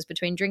 choices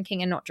between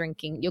drinking and not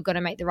drinking, you're going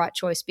to make the right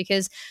choice.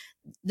 Because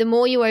the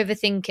more you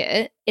overthink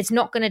it, it's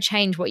not going to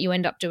change what you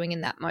end up doing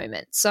in that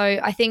moment. So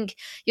I think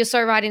you're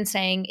so right in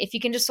saying if you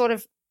can just sort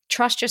of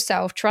trust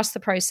yourself, trust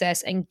the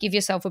process, and give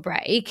yourself a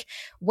break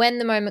when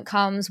the moment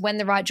comes, when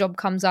the right job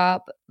comes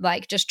up,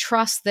 like just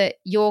trust that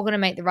you're going to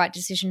make the right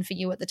decision for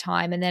you at the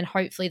time. And then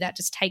hopefully that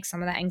just takes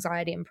some of that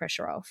anxiety and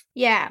pressure off.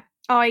 Yeah,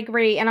 I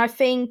agree. And I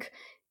think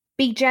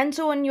be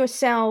gentle on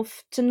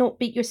yourself to not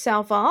beat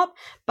yourself up,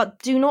 but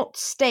do not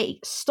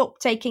stop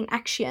taking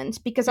actions,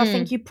 because I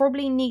think you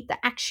probably need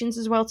the actions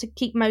as well to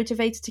keep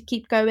motivated to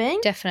keep going.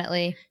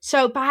 Definitely.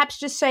 So perhaps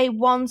just say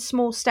one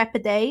small step a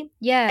day.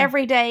 Yeah.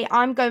 Every day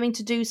I'm going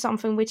to do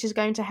something which is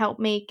going to help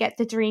me get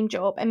the dream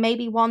job. And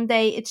maybe one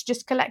day it's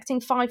just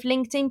collecting 5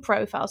 LinkedIn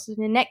profiles. And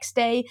the next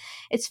day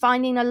it's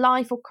finding a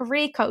life or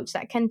career coach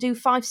that can do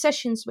 5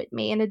 sessions with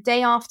me. And the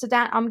day after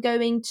that, I'm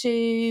going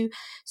to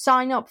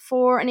sign up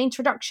for an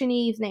introduction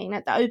evening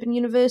at the Open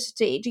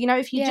University. Do you know,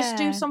 if you just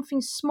do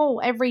something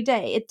small every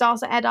day, it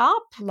does add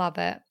up. Love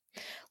it.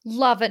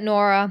 Love it,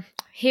 Nora.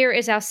 Here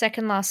is our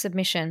second last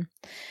submission.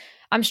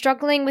 I'm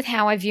struggling with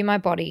how I view my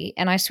body,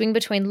 and I swing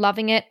between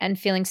loving it and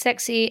feeling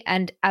sexy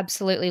and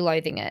absolutely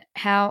loathing it.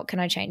 How can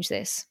I change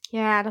this?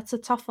 Yeah, that's a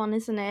tough one,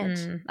 isn't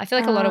it? I feel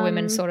like a lot of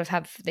women sort of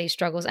have these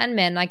struggles, and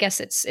men. I guess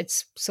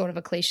it's sort of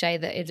a cliche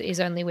that it is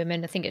only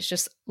women. I think it's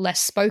just less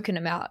spoken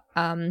about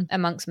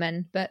amongst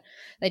men, but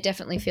they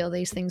definitely feel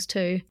these things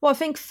too. Well, I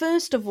think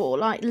first of all,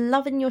 like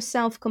loving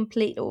yourself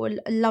complete or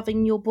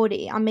loving your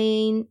body, I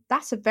mean,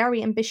 that's a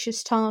very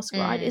ambitious task,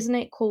 right? Isn't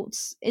it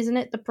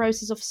the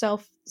process of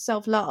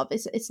self-love?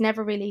 It's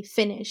never really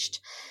finished.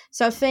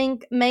 So I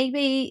think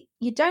maybe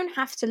you don't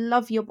have to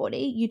love your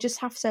body, you just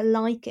have to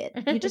like it.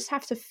 You just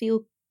have to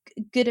feel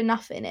good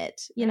enough in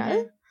it, you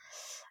know?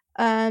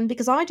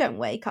 because I don't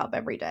wake up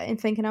every day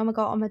and thinking, oh my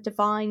God, I'm a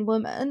divine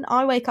woman.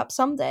 I wake up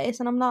some days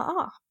and I'm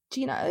like,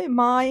 do you know,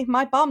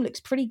 my bum looks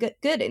pretty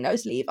good in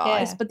those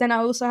Levi's. Yeah. But then I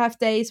also have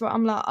days where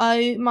I'm like,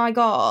 oh my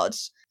God,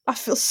 I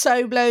feel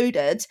so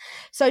bloated.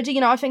 So, do you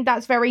know, I think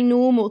that's very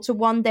normal to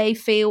one day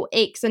feel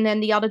X and then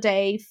the other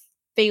day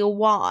feel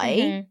Y.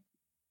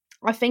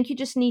 Mm-hmm. I think you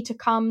just need to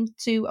come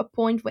to a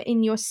point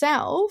within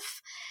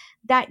yourself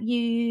that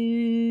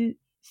you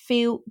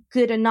feel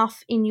good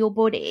enough in your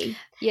body.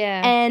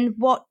 Yeah. And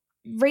what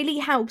really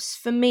helps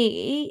for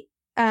me,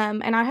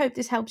 and I hope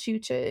this helps you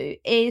too,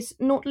 is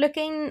not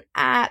looking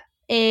at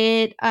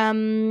it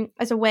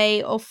as a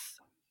way of,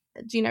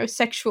 you know,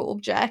 sexual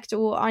object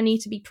or I need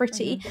to be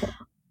pretty. Mm-hmm.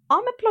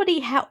 I'm a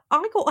bloody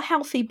I got a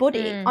healthy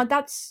body.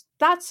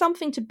 That's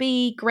something to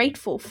be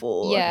grateful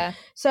for. Yeah.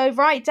 So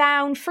write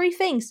down 3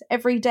 things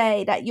every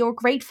day that you're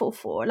grateful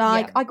for.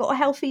 Like, I got a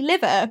healthy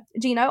liver.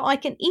 Do you know, I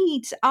can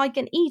eat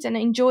and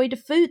enjoy the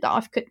food that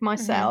I've cooked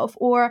myself.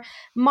 Mm-hmm. Or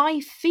my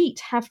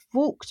feet have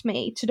walked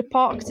me to the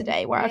park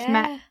today where I've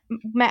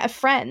met a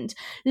friend.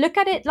 Look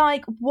at it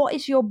like, what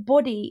is your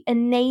body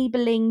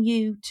enabling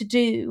you to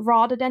do,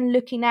 rather than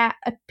looking at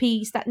a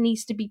piece that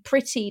needs to be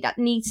pretty, that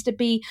needs to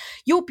be,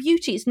 your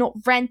beauty is not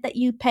rent that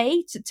you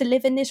pay to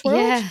live in this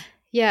world.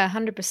 Yeah,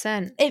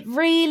 100%. It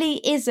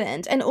really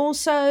isn't. And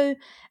also,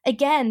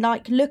 again,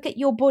 like, look at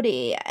your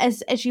body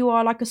as you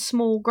are like a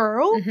small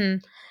girl.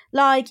 Mm-hmm.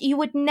 Like, you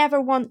would never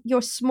want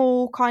your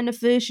small kind of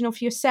version of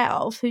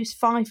yourself who's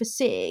 5 or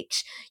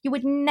 6. You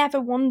would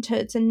never want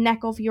her to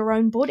neck off your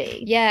own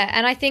body. Yeah,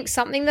 and I think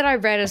something that I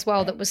read as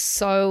well that was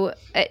so,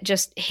 it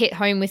just hit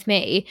home with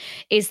me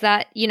is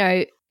that, you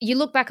know, you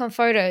look back on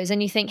photos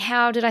and you think,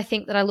 how did I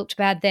think that I looked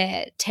bad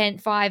there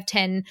 5,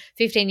 10,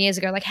 15 years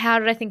ago? Like, how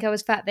did I think I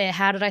was fat there?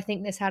 How did I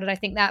think this? How did I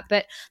think that?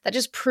 But that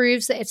just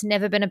proves that it's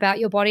never been about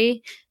your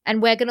body.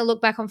 And we're going to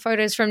look back on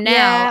photos from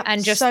now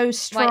and just so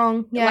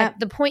strong. Like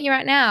the point you're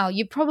at now,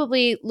 you're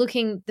probably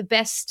looking the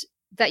best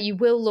that you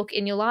will look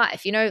in your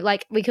life. You know,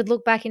 like, we could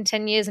look back in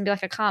 10 years and be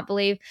like, I can't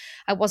believe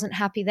I wasn't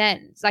happy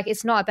then. It's like,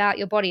 it's not about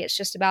your body. It's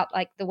just about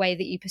like the way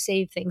that you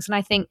perceive things. And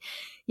I think,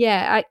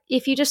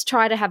 if you just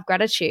try to have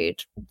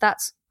gratitude,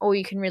 that's all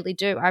you can really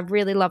do. I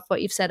really love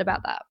what you've said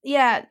about that.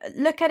 Yeah,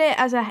 look at it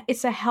as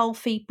it's a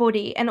healthy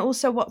body. And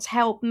also what's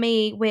helped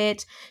me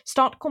with,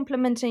 start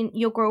complimenting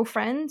your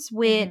girlfriends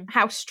with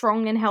how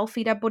strong and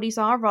healthy their bodies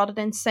are, rather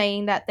than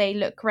saying that they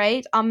look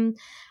great. I'm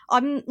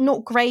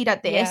not great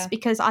at this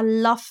because I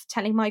love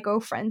telling my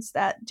girlfriends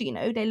that, do you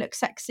know, they look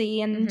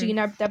sexy and do you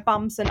know, their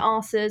bums and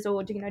asses,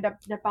 or do you know,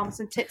 their bums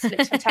and tits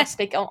look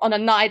fantastic on a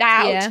night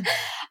out,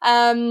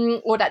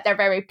 or that they're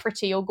very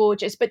pretty or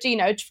gorgeous. But, do you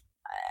know,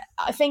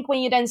 I think when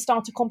you then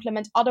start to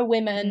compliment other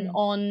women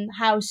on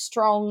how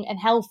strong and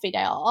healthy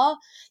they are,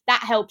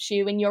 that helps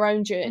you in your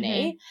own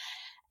journey.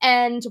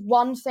 And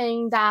one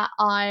thing that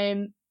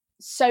I'm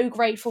so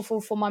grateful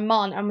for my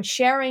mom, I'm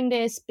sharing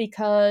this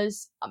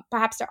because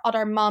perhaps there are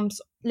other mums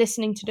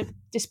listening to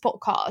this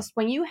podcast.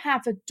 When you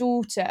have a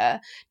daughter,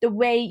 the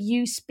way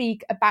you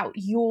speak about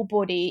your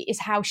body is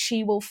how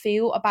she will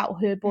feel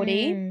about her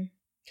body.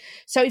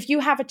 So if you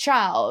have a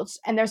child,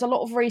 and there's a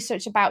lot of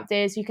research about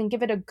this, you can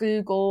give it a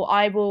Google.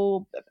 I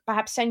will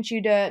perhaps send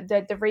you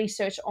the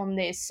research on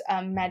this,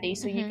 Maddie,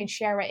 so you can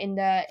share it in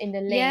the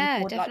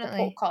link or definitely.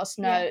 like the podcast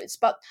notes.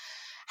 But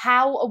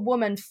how a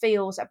woman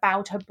feels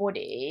about her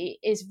body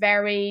is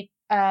very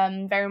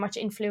much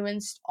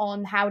influenced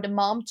on how the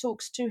mom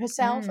talks to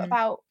herself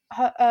about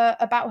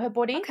her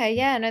body. Okay,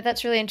 yeah, no,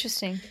 that's really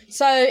interesting.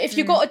 So if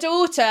you've got a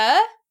daughter,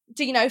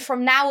 do you know,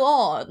 from now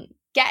on,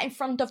 get in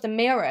front of the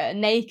mirror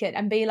naked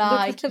and be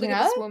like, look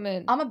at this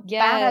woman. I'm a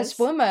badass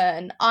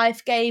woman.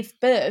 I've gave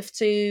birth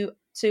to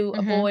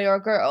a boy or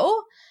a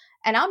girl,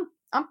 and I'm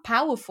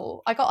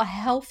powerful. I got a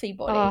healthy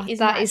body.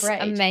 Isn't that is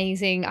great?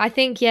 Amazing. I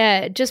think,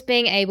 just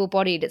being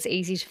able-bodied, it's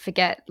easy to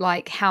forget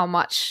like how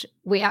much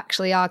we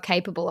actually are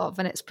capable of,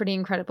 and it's pretty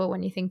incredible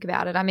when you think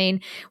about it. I mean,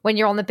 when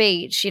you're on the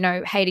beach, you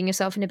know, hating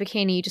yourself in a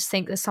bikini, you just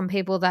think there's some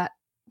people that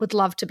would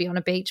love to be on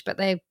a beach, but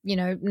they're, you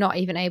know, not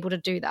even able to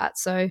do that.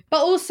 So, but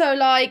also,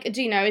 like,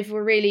 do you know, if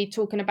we're really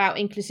talking about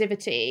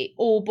inclusivity,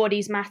 all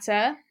bodies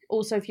matter.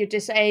 Also, if you're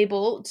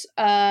disabled,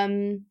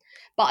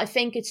 but I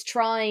think it's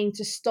trying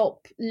to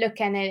stop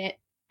looking at it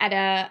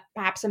at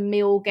perhaps a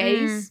male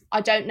gaze.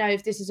 I don't know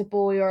if this is a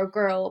boy or a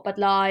girl, but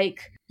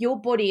like, your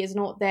body is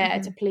not there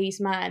to please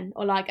man,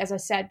 or like, as I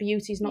said,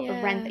 beauty is not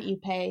the rent that you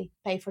pay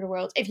for the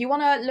world. If you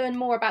want to learn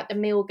more about the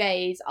male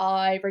gaze,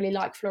 I really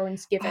like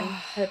Florence Given,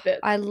 her book.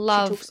 I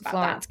love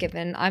Florence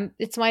Given.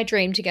 It's my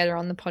dream to get her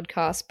on the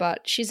podcast,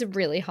 but she's a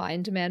really high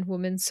in demand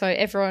woman. So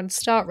everyone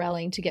start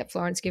rallying to get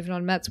Florence Given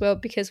on Matt's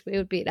World, because we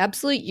would be an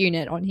absolute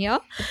unit on here.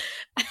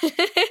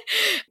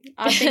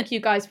 I think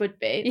you guys would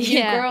be.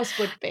 You girls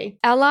would be.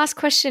 Our last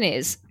question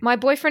is, my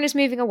boyfriend is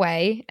moving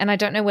away and I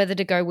don't know whether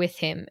to go with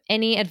him.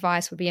 Any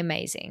advice would be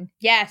amazing.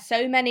 Yeah,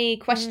 so many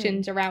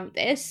questions around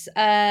this.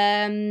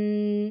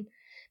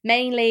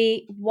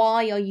 Mainly,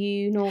 why are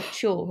you not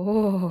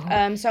sure?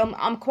 So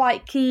I'm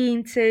quite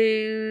keen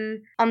to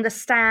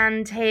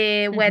understand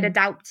here where the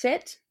doubts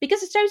sit,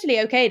 because it's totally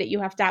okay that you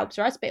have doubts,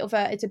 right? It's a bit of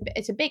a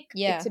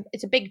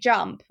it's a big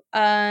jump.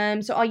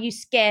 So are you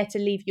scared to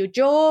leave your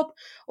job,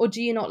 or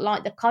do you not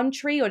like the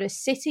country or the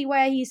city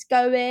where he's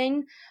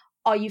going?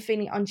 Are you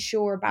feeling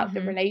unsure about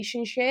the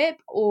relationship,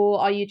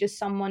 or are you just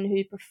someone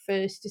who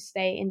prefers to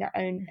stay in their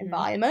own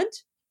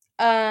environment?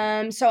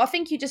 So I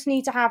think you just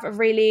need to have a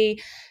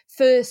really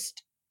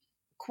first,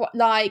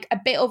 like a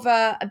bit of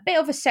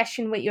a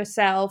session with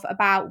yourself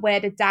about where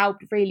the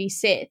doubt really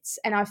sits.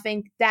 And I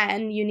think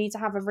then you need to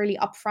have a really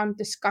upfront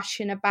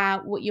discussion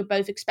about what you're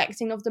both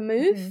expecting of the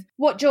move.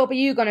 What job are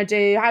you going to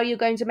do? How are you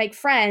going to make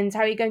friends?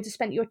 How are you going to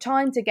spend your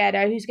time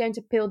together? Who's going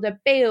to pay the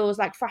bills?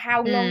 Like, for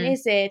how long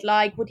is it?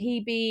 Like, would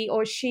he be,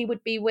 or she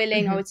would be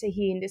willing, I would say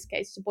he in this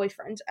case, it's a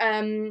boyfriend,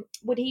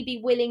 would he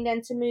be willing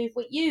then to move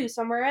with you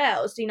somewhere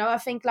else? You know, I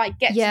think, like,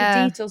 get to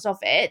the details of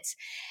it.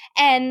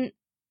 And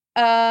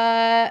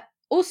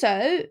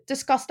also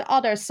discuss the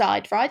other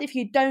side, right? If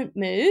you don't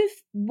move,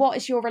 what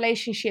is your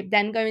relationship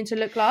then going to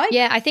look like?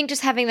 Yeah, I think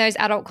just having those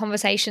adult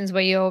conversations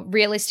where you're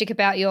realistic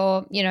about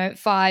your,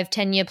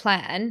 5-10 year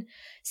plan,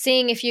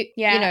 seeing if you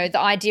know, the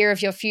idea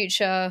of your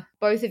future,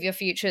 both of your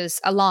futures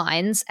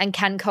aligns and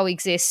can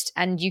coexist,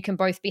 and you can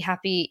both be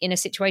happy in a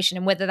situation,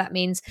 and whether that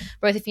means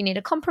both of you need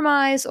a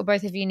compromise or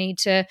both of you need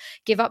to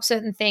give up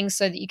certain things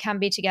so that you can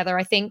be together.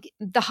 I think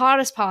the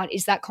hardest part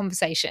is that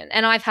conversation,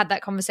 and I've had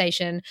that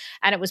conversation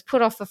and it was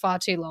put off for far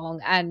too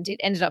long, and it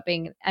ended up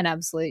being an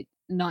absolute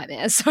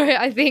nightmare. So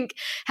I think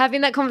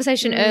having that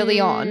conversation early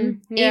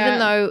on, even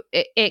though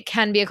it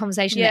can be a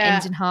conversation that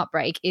ends in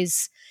heartbreak,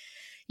 is,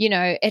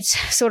 it's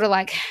sort of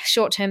like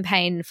short-term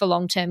pain for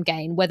long-term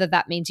gain, whether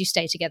that means you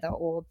stay together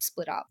or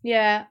split up.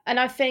 Yeah, and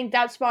I think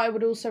that's why I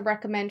would also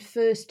recommend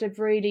first to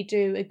really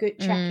do a good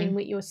check-in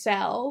with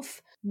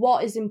yourself.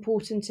 What is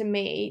important to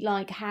me?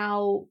 Like,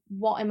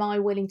 what am I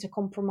willing to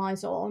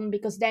compromise on?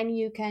 Because then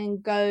you can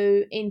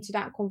go into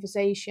that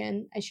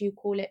conversation, as you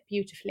call it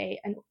beautifully,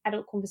 an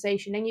adult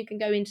conversation. Then you can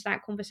go into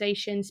that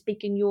conversation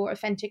speaking your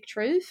authentic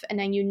truth, and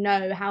then you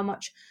know how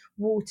much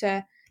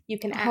water you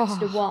can add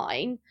to the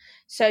wine.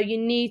 So you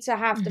need to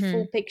have the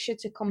full picture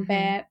to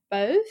compare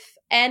both.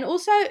 And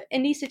also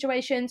in these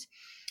situations,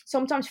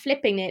 sometimes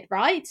flipping it,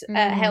 right,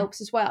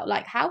 helps as well.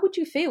 Like, how would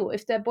you feel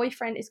if the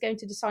boyfriend is going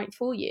to decide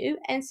for you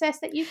and says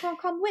that you can't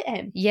come with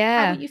him?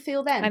 Yeah. How would you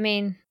feel then? I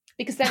mean,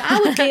 because then I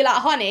would be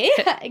like, honey,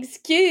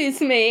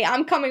 excuse me,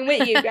 I'm coming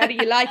with you, whether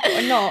you like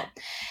it or not.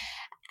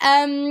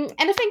 And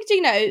I think,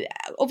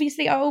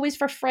 obviously I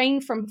always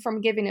refrain from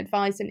giving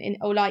advice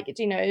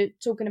or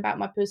talking about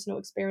my personal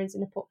experience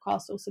in the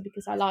podcast, also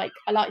because I like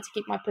to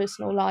keep my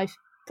personal life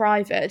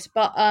private.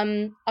 But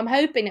I'm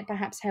hoping it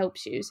perhaps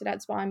helps you. So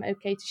that's why I'm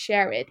okay to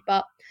share it.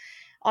 But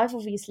I've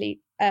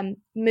obviously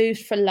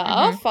moved for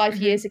love 5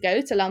 years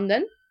ago to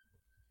London.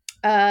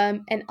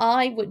 And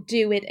I would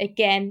do it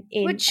again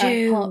in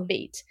a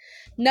heartbeat.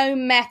 No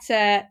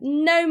matter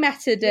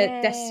the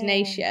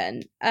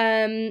destination.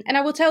 And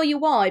I will tell you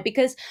why,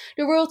 because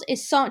the world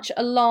is such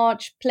a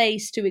large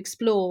place to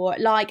explore.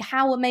 Like,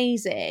 how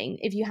amazing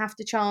if you have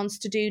the chance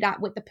to do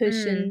that with the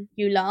person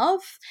you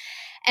love.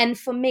 And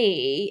for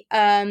me,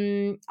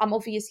 I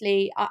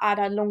had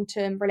a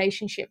long-term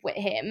relationship with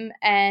him,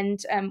 and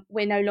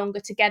we're no longer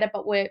together,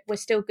 but we're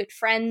still good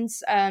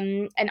friends.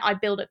 And I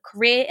built a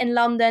career in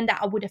London that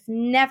I would have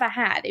never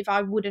had if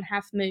I wouldn't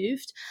have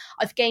moved.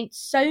 I've gained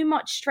so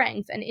much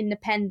strength and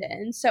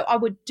independence. So I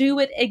would do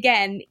it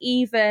again,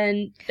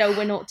 even though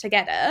we're not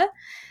together.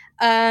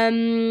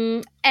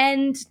 And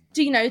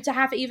to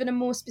have even a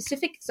more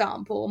specific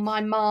example,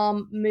 my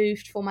mom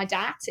moved for my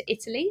dad to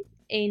Italy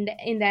in the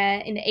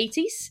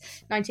 80s,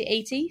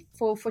 1980,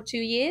 for 2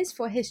 years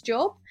for his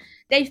job.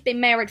 They've been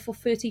married for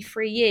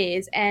 33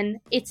 years, and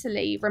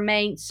Italy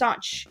remained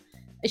such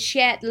a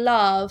shared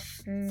love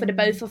for the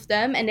both of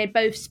them, and they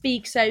both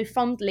speak so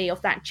fondly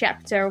of that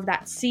chapter, of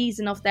that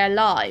season of their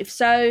life.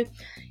 So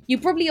you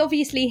probably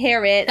obviously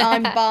hear it,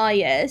 I'm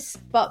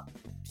biased, but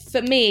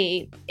for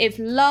me, if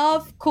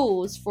love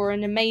calls for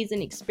an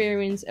amazing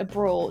experience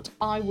abroad,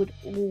 I would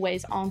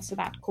always answer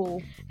that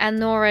call. And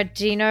Nora,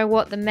 do you know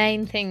what the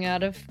main thing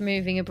out of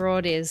moving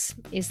abroad is?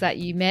 Is that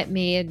you met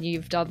me and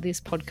you've done this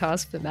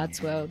podcast for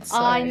Mad's World. So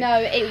I know,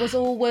 it was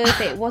all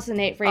worth it, wasn't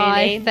it, really?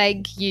 I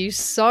thank you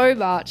so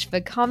much for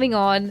coming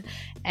on,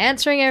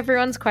 answering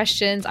everyone's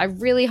questions. I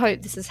really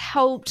hope this has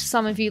helped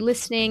some of you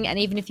listening, and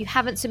even if you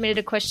haven't submitted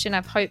a question,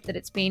 I've hoped that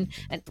it's been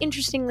an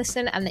interesting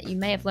listen and that you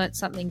may have learnt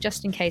something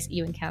just in case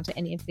you encounter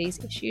any of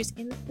these issues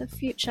in the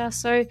future.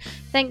 So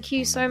thank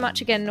you so much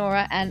again,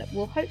 Nora, and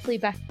we'll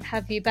hopefully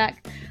have you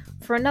back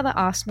for another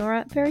Ask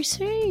Nora very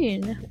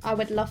soon. I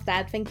would love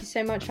that. Thank you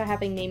so much for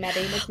having me, Maddie.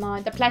 It was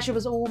mine. The pleasure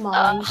was all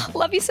mine.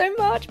 Love you so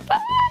much.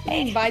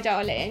 Bye. Bye,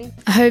 darling.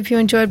 I hope you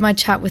enjoyed my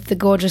chat with the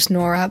gorgeous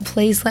Nora.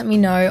 Please let me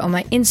know on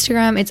my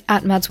Instagram. It's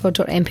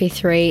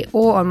 @madsworld.mp3,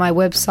 or on my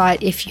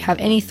website if you have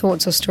any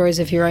thoughts or stories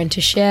of your own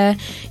to share.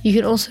 You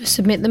can also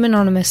submit them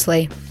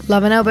anonymously.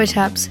 Love and elbow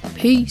taps.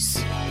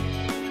 Peace.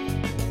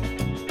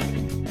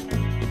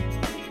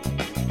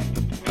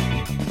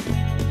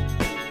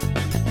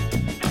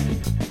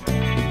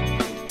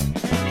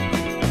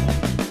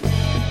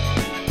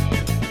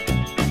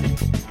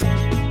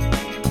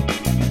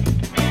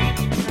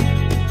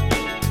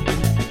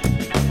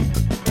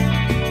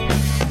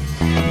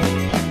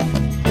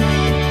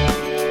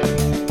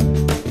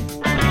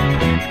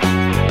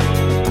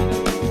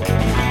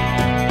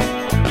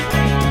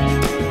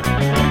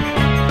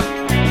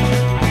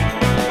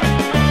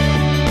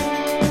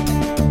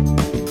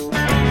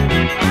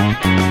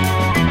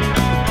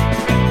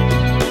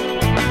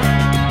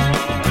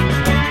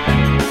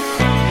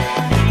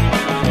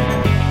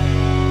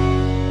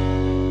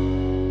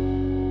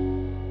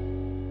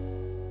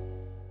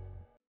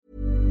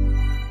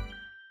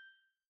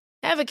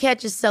 Ever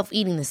catch yourself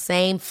eating the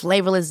same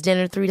flavorless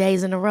dinner 3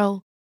 days in a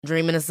row?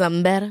 Dreaming of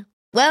something better?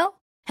 Well,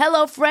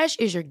 HelloFresh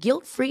is your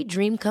guilt-free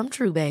dream come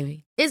true,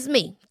 baby. It's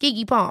me,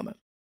 Keke Palmer.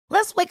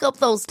 Let's wake up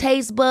those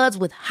taste buds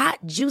with hot,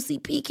 juicy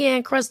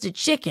pecan-crusted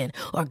chicken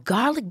or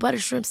garlic butter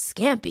shrimp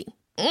scampi.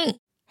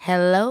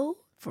 Hello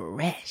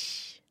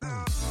Fresh.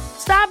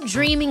 Stop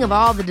dreaming of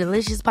all the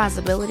delicious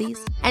possibilities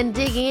and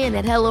dig in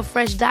at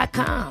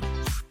HelloFresh.com.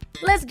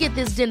 Let's get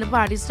this dinner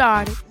party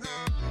started.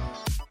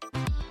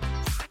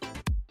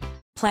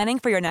 Planning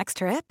for your next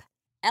trip?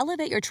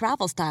 Elevate your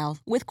travel style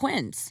with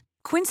Quince.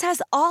 Quince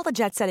has all the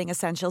jet-setting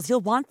essentials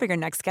you'll want for your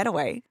next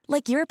getaway,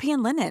 like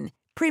European linen,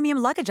 premium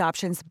luggage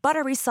options,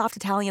 buttery soft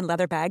Italian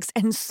leather bags,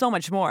 and so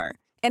much more.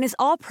 And is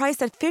all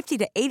priced at 50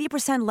 to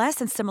 80% less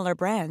than similar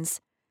brands.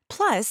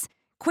 Plus,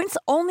 Quince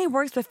only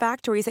works with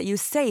factories that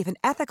use safe and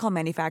ethical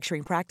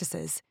manufacturing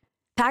practices.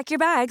 Pack your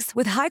bags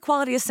with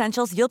high-quality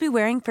essentials you'll be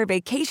wearing for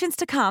vacations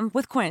to come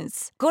with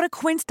Quince. Go to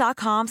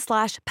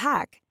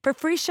quince.com/pack for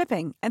free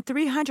shipping and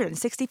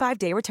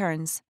 365-day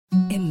returns.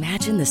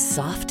 Imagine the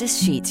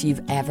softest sheets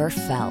you've ever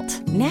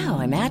felt. Now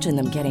imagine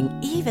them getting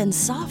even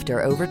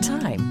softer over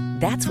time.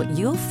 That's what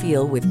you'll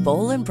feel with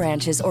Boll &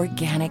 Branch's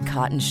organic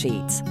cotton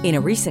sheets. In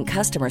a recent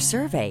customer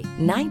survey,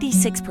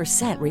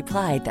 96%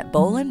 replied that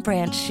Boll &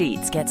 Branch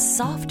sheets get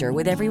softer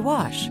with every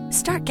wash.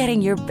 Start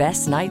getting your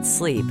best night's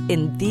sleep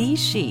in these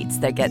sheets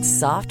that get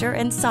softer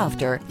and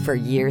softer for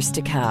years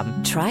to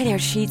come. Try their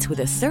sheets with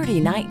a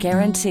 30-night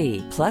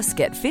guarantee. Plus,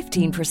 get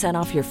 15%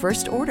 off your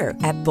first order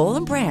at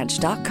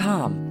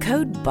bollandbranch.com.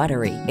 Code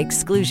BUTTERY.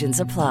 Exclusions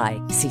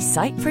apply. See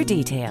site for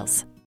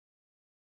details.